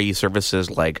third-party services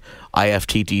like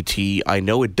IFTTT? I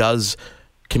know it does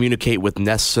communicate with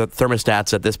Nest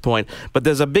thermostats at this point, but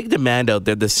there's a big demand out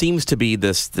there. There seems to be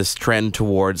this trend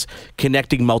towards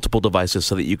connecting multiple devices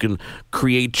so that you can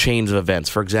create chains of events.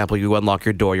 For example, you unlock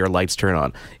your door, your lights turn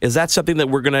on. Is that something that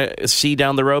we're going to see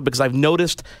down the road? Because I've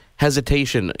noticed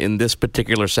hesitation in this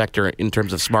particular sector in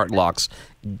terms of smart locks,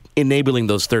 enabling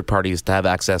those third parties to have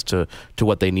access to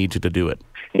what they need to do it.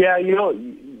 Yeah,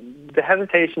 the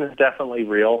hesitation is definitely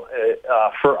real.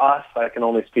 For us, I can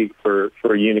only speak for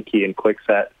Unikey and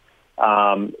Kwikset.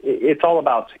 It's all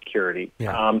about security.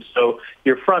 Yeah. So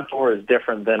your front door is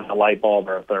different than a light bulb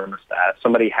or a thermostat.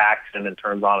 Somebody hacks in and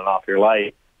turns on and off your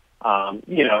light.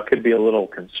 It could be a little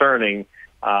concerning,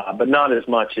 but not as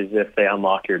much as if they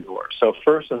unlock your door. So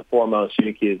first and foremost,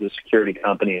 Unikey is a security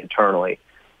company internally,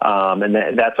 and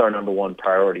that's our number one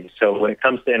priority. So when it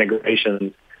comes to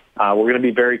integrations, we're going to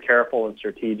be very careful and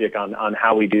strategic on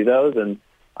how we do those. And,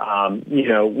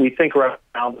 we think right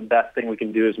now the best thing we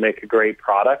can do is make a great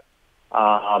product.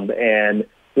 And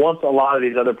once a lot of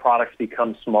these other products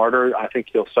become smarter, I think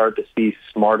you'll start to see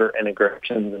smarter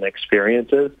integrations and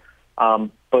experiences.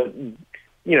 But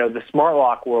the smart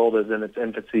lock world is in its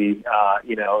infancy,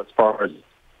 as far as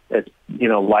its,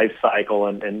 life cycle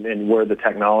and where the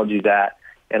technology's at.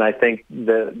 And I think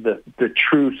the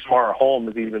true smart home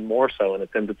is even more so in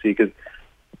its infancy because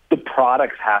the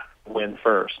products have to win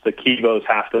first. The Kivos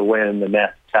have to win, the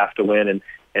Nests have to win,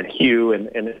 and Hue and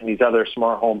these other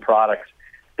smart home products,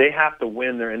 they have to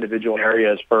win their individual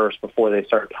areas first before they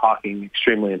start talking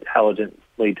extremely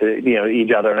intelligently to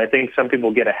each other. And I think some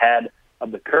people get ahead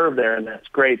of the curve there, and that's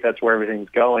great. That's where everything's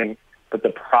going. But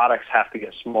the products have to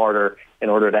get smarter in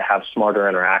order to have smarter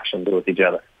interactions with each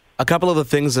other. A couple of the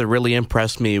things that really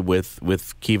impressed me with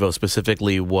Kivo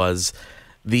specifically was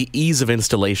the ease of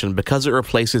installation because it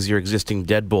replaces your existing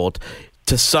deadbolt.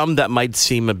 To some, that might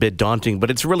seem a bit daunting, but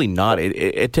it's really not.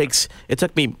 It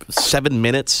took me 7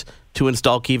 minutes to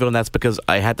install Kivo, and that's because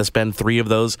I had to spend 3 of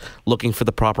those looking for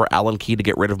the proper Allen key to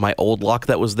get rid of my old lock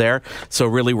that was there. So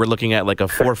really, we're looking at like a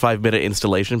 4 or 5 minute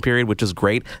installation period, which is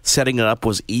great. Setting it up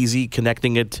was easy.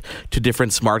 Connecting it to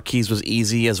different smart keys was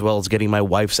easy, as well as getting my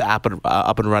wife's app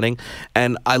up and running.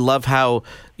 And I love how,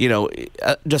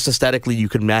 just aesthetically, you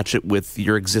can match it with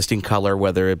your existing color,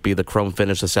 whether it be the chrome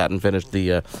finish, the satin finish,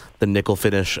 the nickel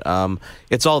finish.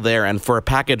 It's all there. And for a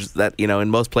package that, in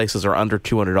most places are under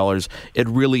 $200, it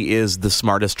really is the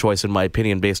smartest choice, in my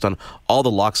opinion, based on all the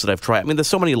locks that I've tried. I mean, there's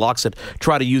so many locks that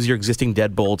try to use your existing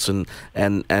deadbolts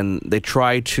and they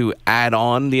try to add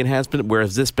on the enhancement,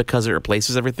 whereas this, because it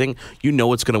replaces everything,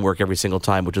 it's going to work every single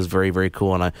time, which is very, very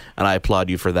cool, and I applaud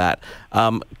you for that.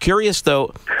 Curious,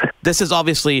 though, this is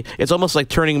obviously, it's almost like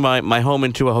turning my home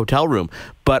into a hotel room,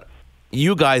 but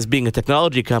you guys, being a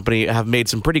technology company, have made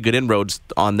some pretty good inroads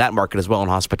on that market as well in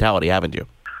hospitality, haven't you?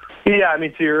 Yeah, I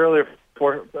mean, to your earlier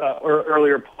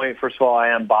point, first of all, I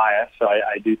am biased, so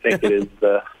I do think it is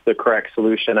the correct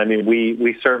solution. I mean,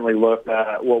 we certainly looked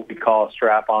at what we call a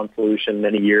strap-on solution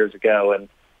many years ago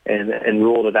and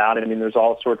ruled it out. I mean, there's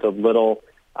all sorts of little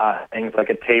things like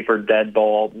a tapered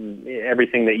deadbolt and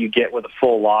everything that you get with a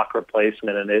full lock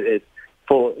replacement, and it's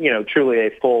full, truly a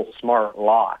full smart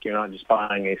lock. You're not just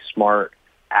buying a smart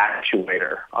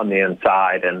actuator on the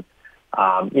inside. And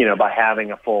by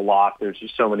having a full lock, there's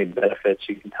just so many benefits.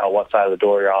 You can tell what side of the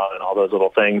door you're on and all those little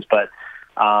things. But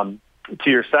to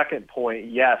your second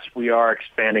point, yes, we are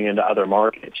expanding into other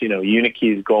markets.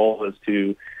 Unikey's goal is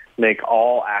to make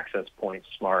all access points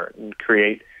smart and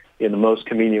create the most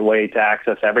convenient way to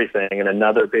access everything. And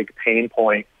another big pain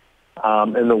point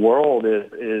in the world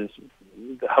is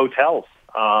the hotels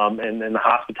and the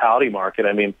hospitality market.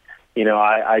 I mean,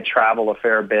 I travel a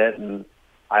fair bit, and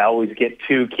I always get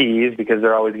 2 keys because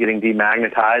they're always getting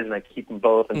demagnetized, and I keep them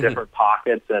both in different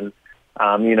pockets. And,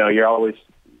 you're always,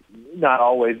 not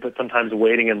always, but sometimes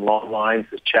waiting in long lines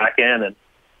to check in. And,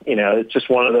 it's just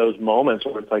one of those moments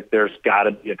where it's like there's got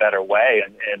to be a better way.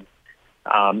 And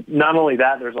not only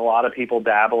that, there's a lot of people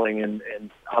dabbling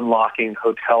in unlocking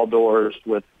hotel doors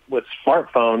with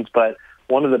smartphones, but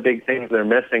one of the big things they're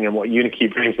missing and what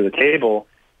Unikey brings to the table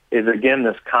is, again,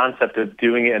 this concept of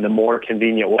doing it in a more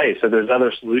convenient way. So there's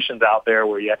other solutions out there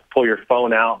where you have to pull your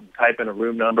phone out and type in a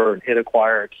room number and hit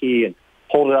acquire a key and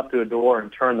hold it up to a door and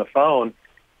turn the phone.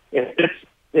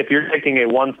 If you're taking a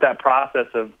one-step process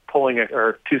of pulling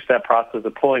or two-step process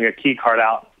of pulling a key card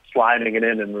out, sliding it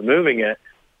in and removing it,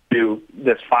 to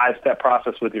this 5-step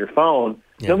process with your phone,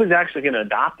 nobody's actually going to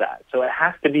adopt that. So it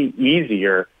has to be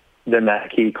easier than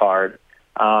that key card.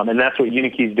 And that's what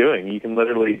Unikey's doing. You can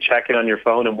literally check it on your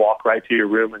phone and walk right to your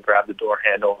room and grab the door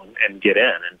handle and get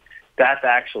in. And that's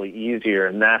actually easier,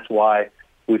 and that's why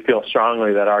we feel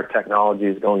strongly that our technology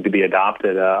is going to be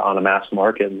adopted on a mass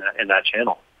market in that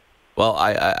channel. Well,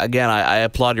 I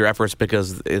applaud your efforts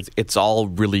because it's all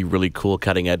really, really cool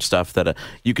cutting-edge stuff that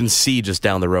you can see just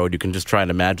down the road. You can just try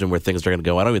and imagine where things are going to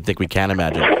go. I don't even think we can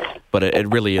imagine, but it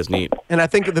really is neat. And I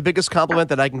think the biggest compliment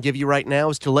that I can give you right now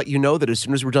is to let you know that as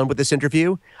soon as we're done with this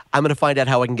interview, I'm going to find out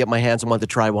how I can get my hands on one to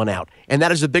try one out. And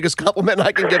that is the biggest compliment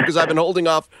I can give because I've been holding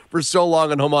off for so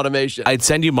long on home automation. I'd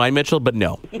send you mine, Mitchell, but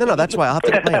no. No, that's why I'll have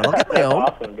to get my own. I'll get my own.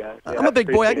 Awesome, guys. Yeah, I'm a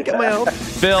big boy. I can get my own.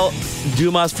 Phil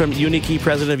Dumas from Unikey,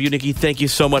 president of Unikey, thank you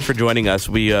so much for joining us.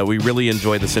 We really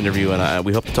enjoyed this interview, and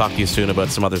we hope to talk to you soon about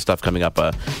some other stuff coming up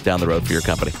down the road for your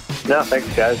company. No, thanks,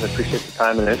 guys. I appreciate the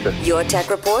time and interest. Your Tech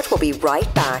Report will be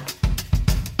right back.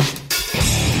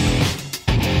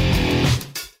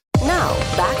 Now,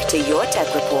 back to Your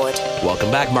Tech Report.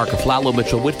 Welcome back. Mark Aflalo,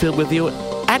 Mitchell Whitfield with you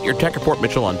at Your Tech Report,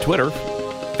 Mitchell on Twitter,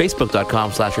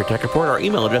 Facebook.com/YourTechReport. Our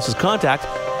email address is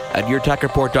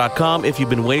contact@YourTechReport.com. If you've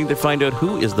been waiting to find out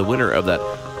who is the winner of that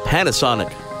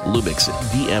Panasonic Lumix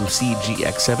DMC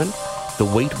GX7, the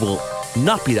wait will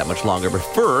not be that much longer. But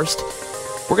first,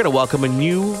 we're going to welcome a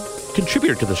new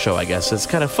contributor to the show, I guess. It's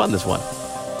kind of fun, this one.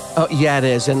 Oh, yeah, it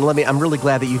is. And I'm really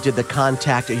glad that you did the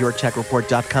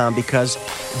contact@YourTechReport.com, because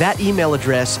that email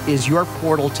address is your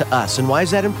portal to us. And why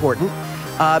is that important?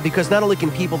 Because not only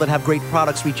can people that have great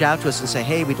products reach out to us and say,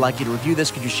 hey, we'd like you to review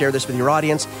this, could you share this with your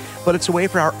audience? But it's a way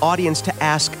for our audience to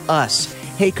ask us,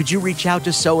 hey, could you reach out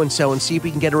to so-and-so and see if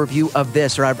we can get a review of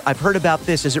this? Or I've heard about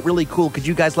this. Is it really cool? Could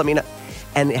you guys let me know?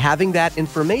 And having that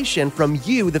information from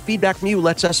you, the feedback from you,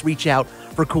 lets us reach out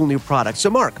for cool new products. So,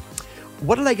 Mark,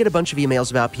 what did I get a bunch of emails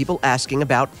about? People asking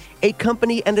about a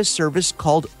company and a service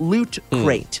called Loot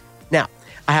Crate. Now,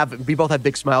 we both have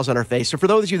big smiles on our face. So for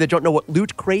those of you that don't know what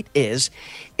Loot Crate is,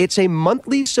 it's a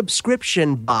monthly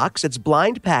subscription box. It's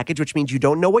blind package, which means you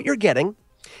don't know what you're getting.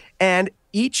 And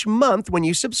each month when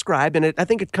you subscribe, and I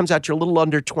think it comes out to a little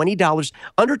under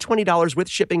 $20 with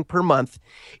shipping per month.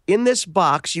 In this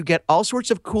box, you get all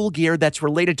sorts of cool gear that's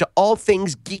related to all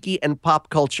things geeky and pop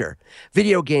culture.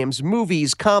 Video games,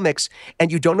 movies, comics,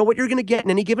 and you don't know what you're going to get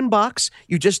in any given box.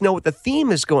 You just know what the theme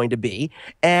is going to be,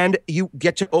 and you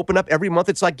get to open up every month.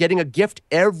 It's like getting a gift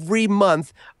every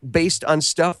month based on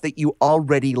stuff that you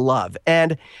already love.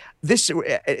 And this,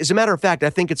 as a matter of fact,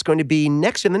 I think it's going to be in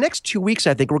the next 2 weeks,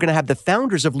 I think we're going to have the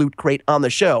founders of Loot Crate on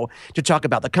the show to talk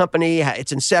about the company,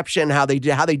 its inception, how they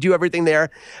do everything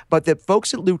there. But the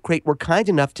folks at Loot Crate were kind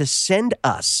enough to send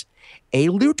us a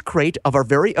Loot Crate of our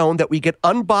very own that we get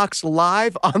unboxed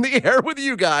live on the air with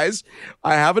you guys.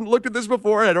 I haven't looked at this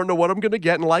before. I don't know what I'm going to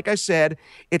get. And like I said,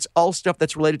 it's all stuff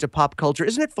that's related to pop culture.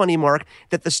 Isn't it funny, Mark,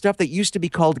 that the stuff that used to be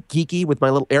called geeky, with my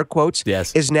little air quotes,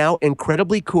 is now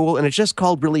incredibly cool, and it's just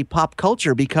called really pop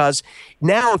culture, because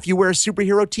now if you wear a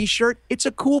superhero t-shirt, it's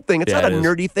a cool thing. It's not a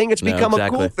nerdy thing. It's become a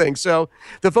cool thing. So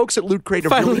the folks at Loot Crate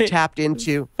have really tapped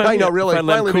into... I know, really.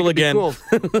 Finally cool again. Cool.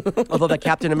 Although that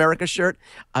Captain America shirt,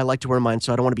 I like to wear mine,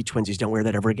 so I don't want to be twinsies. Don't wear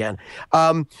that ever again.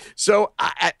 So,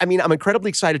 I mean, I'm incredibly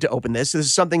excited to open this. This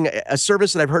is a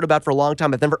service that I've heard about for a long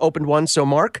time. I've never opened one. So,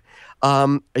 Mark, are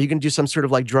you going to do some sort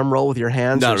of like drum roll with your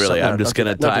hands? Not really. I'm just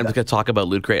going to talk about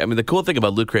Loot Crate. I mean, the cool thing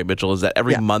about Loot Crate, Mitchell, is that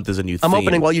every month is a new theme. I'm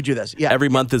opening while you do this. Yeah. Every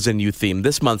month is a new theme.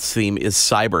 This month's theme is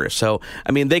cyber. So,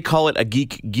 I mean, they call it a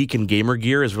geek and gamer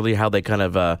gear is really how they kind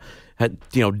of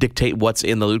dictate what's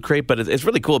in the Loot Crate, but it's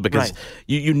really cool because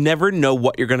you never know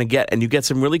what you're going to get, and you get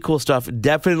some really cool stuff,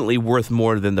 definitely worth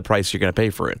more than the price you're going to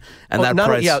pay for it. And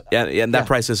that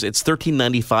price is it's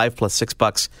 $13.95 plus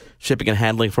 $6 shipping and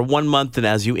handling for 1 month, and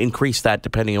as you increase that,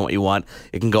 depending on what you want,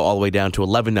 it can go all the way down to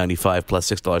 $11.95 plus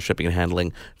 $6 shipping and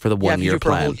handling for the 1 year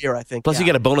plan. For a whole year, I think. Plus, you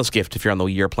get a bonus gift if you're on the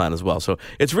year plan as well. So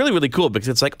it's really, really cool because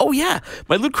it's like, oh yeah,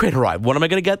 my Loot Crate arrived. What am I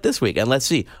going to get this week? And let's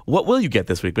see, what will you get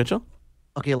this week, Mitchell?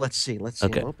 Okay, let's see.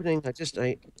 Okay. I'm opening.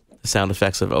 The sound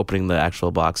effects of opening the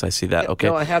actual box. I see that. Okay.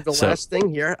 No, I have the last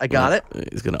thing here. I got it.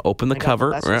 He's going to open the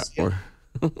cover.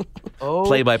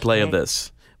 Play-by-play of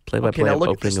this. Play-by-play of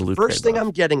opening a Loot Crate. First thing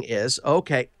I'm getting is,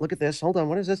 look at this. Hold on.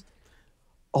 What is this?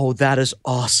 Oh, that is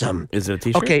awesome. Is it a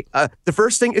t-shirt? Okay, the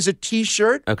first thing is a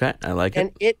t-shirt. Okay, I like it.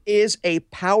 And it is a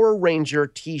Power Ranger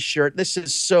t-shirt. This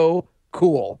is so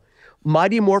cool.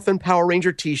 Mighty Morphin Power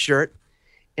Ranger t-shirt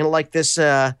in like this...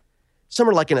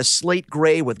 somewhere like in a slate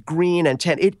gray with green and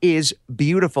tan. It is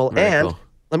beautiful. Very cool.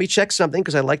 Let me check something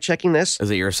because I like checking this. Is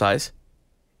it your size?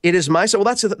 It is my size. Well,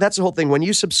 that's the whole thing. When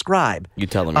you subscribe, you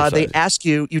tell them your size. They ask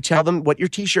you tell them what your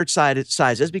t-shirt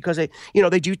size is, because they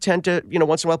do tend to,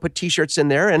 once in a while put t-shirts in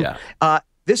there. And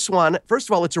this one, first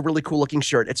of all, it's a really cool looking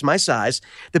shirt. It's my size.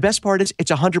 The best part is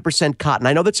it's 100% cotton.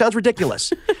 I know that sounds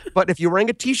ridiculous, but if you're wearing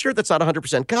a t-shirt that's not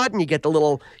 100% cotton, you get the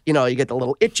little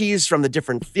itchies from the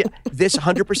different, this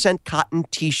 100% cotton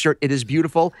t-shirt. It is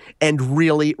beautiful and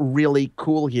really, really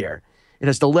cool here. It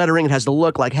has the lettering. It has the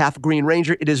look like half Green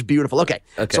Ranger. It is beautiful. Okay.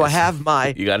 So I have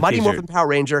my Mighty Morphin Power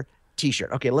Ranger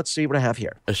t-shirt. Okay, let's see what I have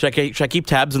here. Should I keep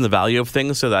tabs on the value of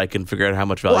things so that I can figure out how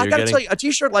much value you're getting? I got to tell you, a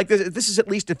t-shirt like this is at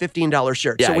least a $15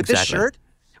 shirt. Yeah, so with this shirt,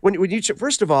 when you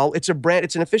first of all, it's a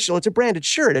branded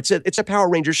shirt. It's a Power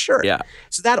Ranger shirt. Yeah.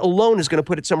 So that alone is going to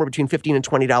put it somewhere between $15 and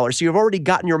 $20. So you've already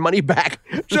gotten your money back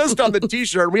just on the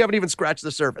t-shirt. We haven't even scratched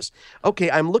the surface.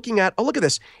 Okay, I'm looking at. Oh, look at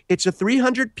this. It's a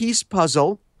 300-piece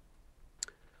puzzle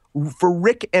for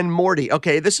Rick and Morty.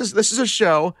 Okay, this is a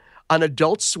show on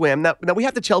Adult Swim. Now we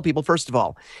have to tell people, first of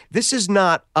all, this is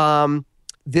not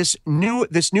this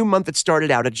new month that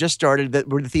started out. It just started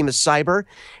where the theme is cyber.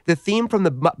 The theme from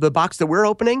the box that we're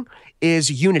opening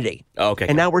is Unity. Oh, okay.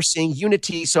 And now we're seeing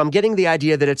Unity. So I'm getting the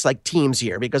idea that it's like teams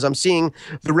here, because I'm seeing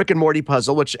the Rick and Morty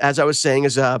puzzle, which, as I was saying,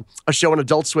 is a show on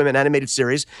Adult Swim, an animated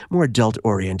series, more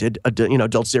adult-oriented,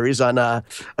 adult series on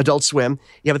Adult Swim.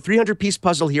 You have a 300-piece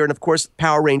puzzle here, and of course,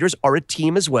 Power Rangers are a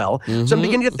team as well. Mm-hmm. So I'm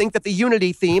beginning to think that the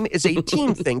Unity theme is a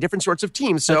team thing, different sorts of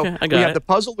teams. So we have the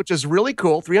puzzle, which is really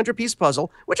cool, 300-piece puzzle.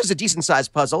 puzzle, which is a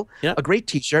decent-sized puzzle. Yep. A great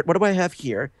T-shirt. What do I have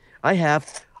here? I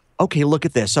have... Okay, look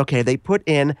at this. Okay, they put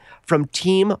in from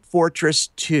Team Fortress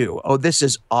 2. Oh, this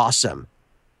is awesome.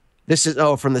 This is,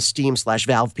 from the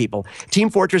Steam/Valve people. Team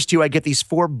Fortress 2, I get these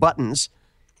 4 buttons,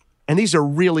 and these are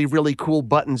really, really cool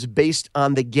buttons based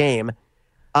on the game.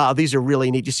 These are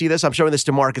really neat. You see this? I'm showing this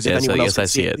to Mark as if anyone else can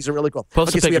see it. These are really cool.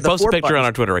 Post a picture on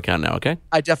our Twitter account now, okay?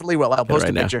 I definitely will. I'll post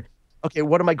a picture. Now. Okay,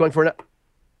 what am I going for now?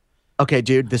 Okay,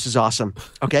 dude, this is awesome.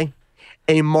 Okay?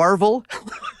 A Marvel.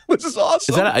 This is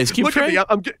awesome. Is that an ice cube tray?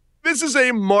 Look at me. This is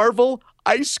a Marvel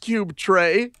ice cube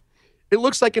tray. It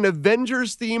looks like an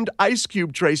Avengers-themed ice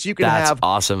cube tray, so you can have... That's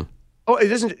awesome. Oh,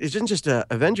 it isn't just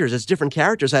Avengers. It's different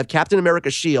characters. I have Captain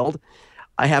America's shield.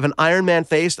 I have an Iron Man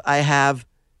face. I have...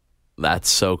 That's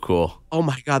so cool. Oh,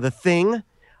 my God. The Thing.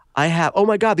 I have... Oh,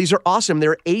 my God. These are awesome. There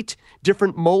are 8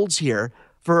 different molds here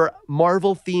for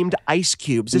Marvel-themed ice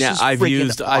cubes. This is freaking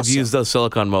awesome. I've used those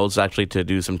silicone molds actually to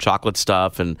do some chocolate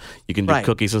stuff, and you can do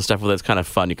cookies and stuff with it. It's kind of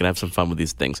fun. You can have some fun with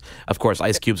these things. Of course,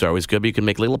 ice cubes are always good, but you can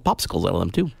make little popsicles out of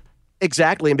them, too.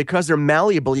 Exactly, and because they're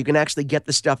malleable, you can actually get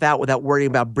the stuff out without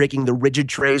worrying about breaking the rigid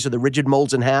trays or the rigid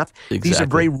molds in half. Exactly. These are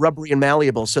very rubbery and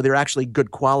malleable, so they're actually good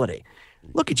quality.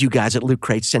 Look at you guys at Loot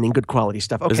Crate sending good quality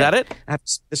stuff. Okay. Is that it?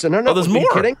 No, there's more. Are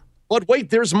you kidding? But wait,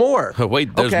 there's more.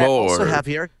 Wait, there's more.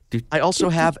 I also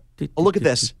have look at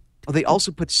this. Oh, they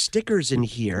also put stickers in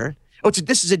here. Oh,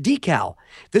 this is a decal.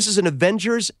 This is an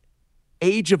Avengers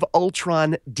Age of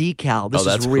Ultron decal. This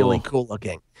is really cool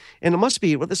looking. And it must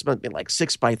be, this must be like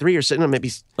 6x3 or something,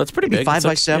 maybe that's pretty big.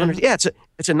 5x7. Yeah,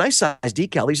 it's a nice size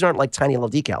decal. These aren't like tiny little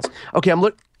decals. Okay,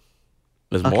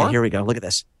 There's more? Here we go. Look at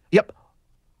this. Yep.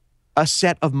 A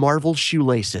set of Marvel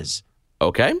shoelaces.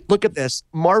 Okay. Look at this.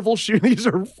 Marvel shoe. These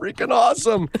are freaking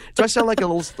awesome. Do I sound like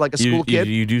a school kid?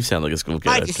 You do sound like a school kid.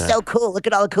 Mike, it's so cool. Look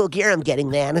at all the cool gear I'm getting,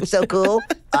 man. It's so cool.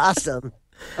 Awesome.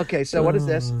 Okay, so what is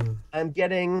this? I'm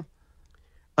getting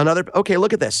another. Okay,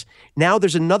 look at this. Now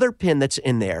there's another pin that's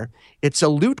in there. It's a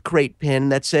Loot Crate pin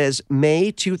that says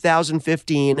May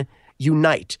 2015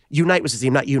 Unite. Unite was his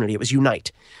name, not Unity. It was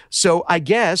Unite. So I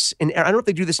guess, and I don't know if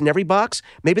they do this in every box,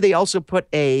 maybe they also put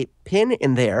a pin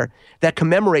in there that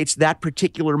commemorates that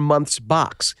particular month's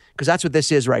box, because that's what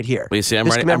this is right here. Well, you see, I'm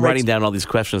writing down all these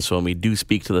questions, so when we do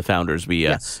speak to the founders, we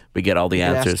get all the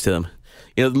answers to them.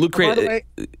 You know, Loot Crate. By the way,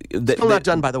 still not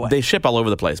done, by the way. They ship all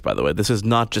over the place, by the way. This is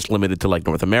not just limited to like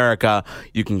North America.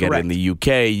 You can get it in the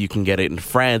UK. You can get it in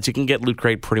France. You can get Loot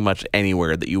Crate pretty much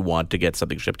anywhere that you want to get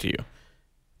something shipped to you.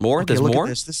 More? Okay, There's more?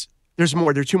 There's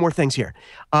more. There are 2 more things here.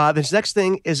 This next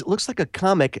thing it looks like a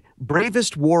comic,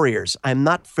 Bravest Warriors. I'm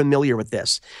not familiar with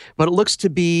this, but it looks to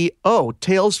be,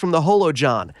 Tales from the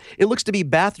Holo-John. It looks to be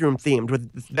bathroom themed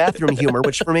with bathroom humor,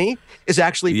 which for me is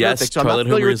actually perfect. So toilet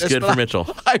humor is good for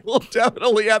Mitchell. I will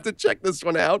definitely have to check this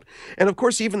one out. And of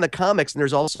course, even the comics, and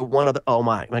there's also one other, oh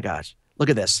my gosh. Look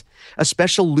at this. A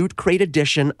special Loot Crate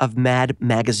edition of Mad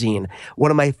Magazine. One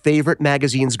of my favorite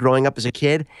magazines growing up as a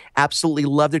kid. Absolutely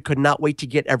loved it. Could not wait to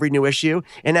get every new issue.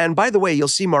 And by the way, you'll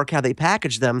see, Mark, how they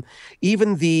package them.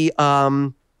 Even the,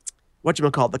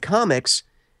 the comics,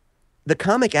 the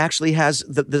comic actually has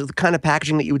the kind of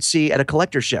packaging that you would see at a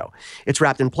collector show. It's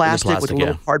wrapped in plastic with a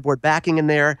little cardboard backing in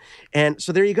there. And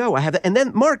so there you go. I have that. And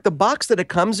then, Mark, the box that it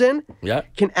comes in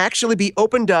can actually be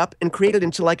opened up and created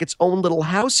into like its own little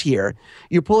house here.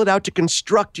 You pull it out to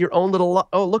construct your own little,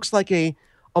 it looks like a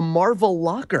Marvel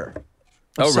locker.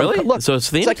 Oh, really? Look, so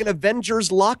it's themed? It's like an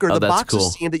Avengers locker. The box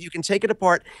is themed that you can take it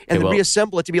apart and then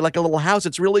reassemble it to be like a little house.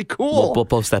 It's really cool. We'll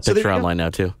post that picture online now,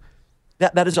 too.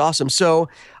 That is awesome. So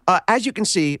as you can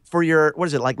see, for your,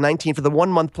 like 19 for the 1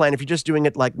 month plan, if you're just doing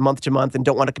it like month to month and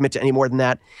don't want to commit to any more than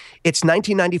that, it's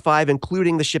 $19.95,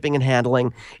 including the shipping and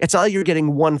handling. It's not like you're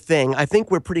getting one thing. I think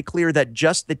we're pretty clear that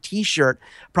just the T-shirt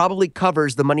probably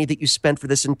covers the money that you spent for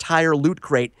this entire Loot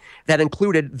Crate that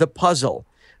included the puzzle,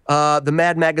 the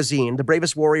Mad Magazine, the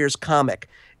Bravest Warriors comic,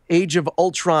 Age of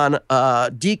Ultron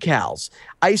decals,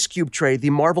 Ice Cube tray, the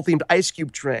Marvel-themed Ice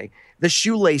Cube tray, the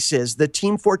shoelaces, the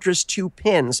Team Fortress 2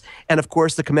 pins, and of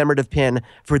course the commemorative pin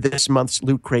for this month's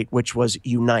Loot Crate, which was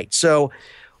Unite. So,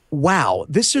 wow,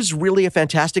 this is really a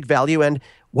fantastic value. And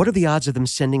what are the odds of them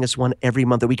sending us one every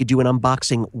month that we could do an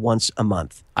unboxing once a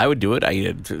month? I would do it,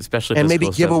 especially. And maybe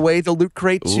give away the Loot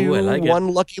Crate to one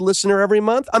lucky listener every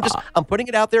month. I'm putting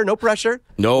it out there, no pressure.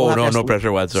 No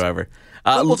pressure whatsoever.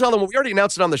 We'll tell them we already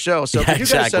announced it on the show, so you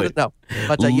guys send it. No,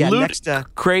 but next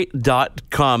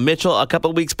LootCrate.com. Mitchell, a couple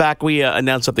of weeks back, we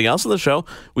announced something else on the show.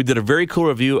 We did a very cool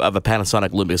review of a Panasonic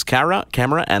Lumix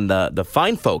camera, and the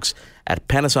fine folks at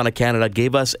Panasonic Canada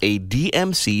gave us a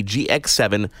DMC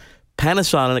GX7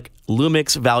 Panasonic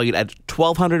Lumix valued at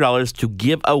 $1,200 to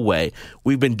give away.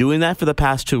 We've been doing that for the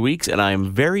past 2 weeks, and I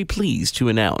am very pleased to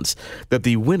announce that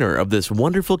the winner of this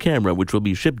wonderful camera, which will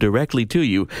be shipped directly to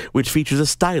you, which features a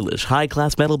stylish,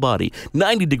 high-class metal body,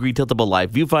 90-degree tiltable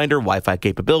live viewfinder, Wi-Fi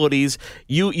capabilities.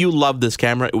 You love this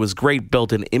camera. It was great,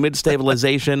 built-in image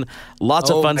stabilization, lots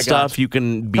of fun stuff. You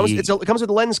can be... It comes with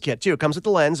a lens kit, too. It comes with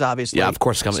the lens, obviously. Yeah, of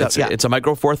course. It's a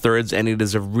Micro Four Thirds, and it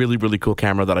is a really, really cool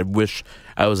camera that I wish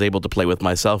I was able to play with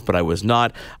myself, but I was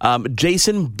not.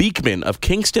 Jason Beekman of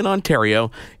Kingston,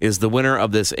 Ontario, is the winner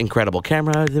of this incredible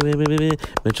camera.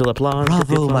 Mitchell, applause.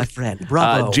 Bravo, my friend.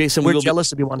 Bravo. Jason, we're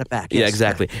jealous and we want it back. Yeah,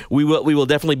 exactly. We will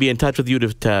definitely be in touch with you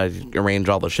to arrange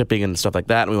all the shipping and stuff like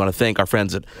that. And we want to thank our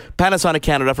friends at Panasonic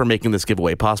Canada for making this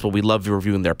giveaway possible. We love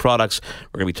reviewing their products.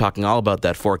 We're going to be talking all about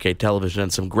that 4K television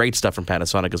and some great stuff from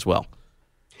Panasonic as well.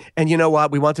 And you know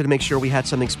what? We wanted to make sure we had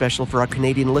something special for our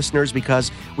Canadian listeners because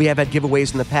we have had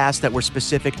giveaways in the past that were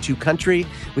specific to country.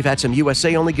 We've had some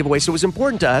USA-only giveaways. So it was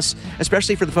important to us,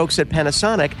 especially for the folks at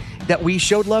Panasonic, that we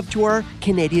showed love to our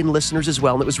Canadian listeners as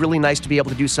well. And it was really nice to be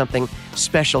able to do something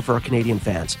special for our Canadian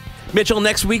fans. Mitchell,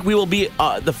 next week we will be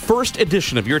the first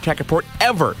edition of Your Tech Report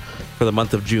ever for the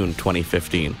month of June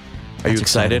 2015. Are you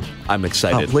excited? I'm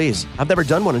excited. Oh, please. I've never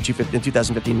done one in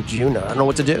 2015 in June. I don't know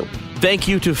what to do. Thank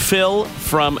you to Phil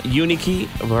from Unikey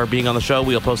for being on the show.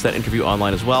 We'll post that interview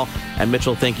online as well. And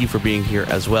Mitchell, thank you for being here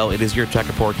as well. It is Your Tech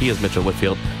Report. He is Mitchell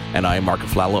Whitfield, and I am Mark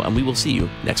Aflalo, and we will see you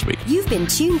next week. You've been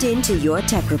tuned in to Your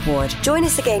Tech Report. Join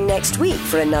us again next week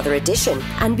for another edition.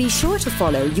 And be sure to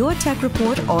follow Your Tech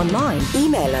Report online.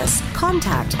 Email us,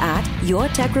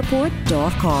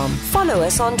 contact@YourTechReport.com. Follow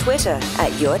us on Twitter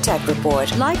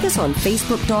 @YourTechReport. Like us on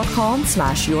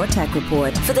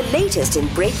Facebook.com/YourTechReport for the latest in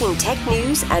breaking tech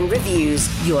news and reviews.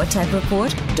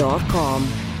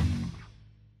 YourTechReport.com.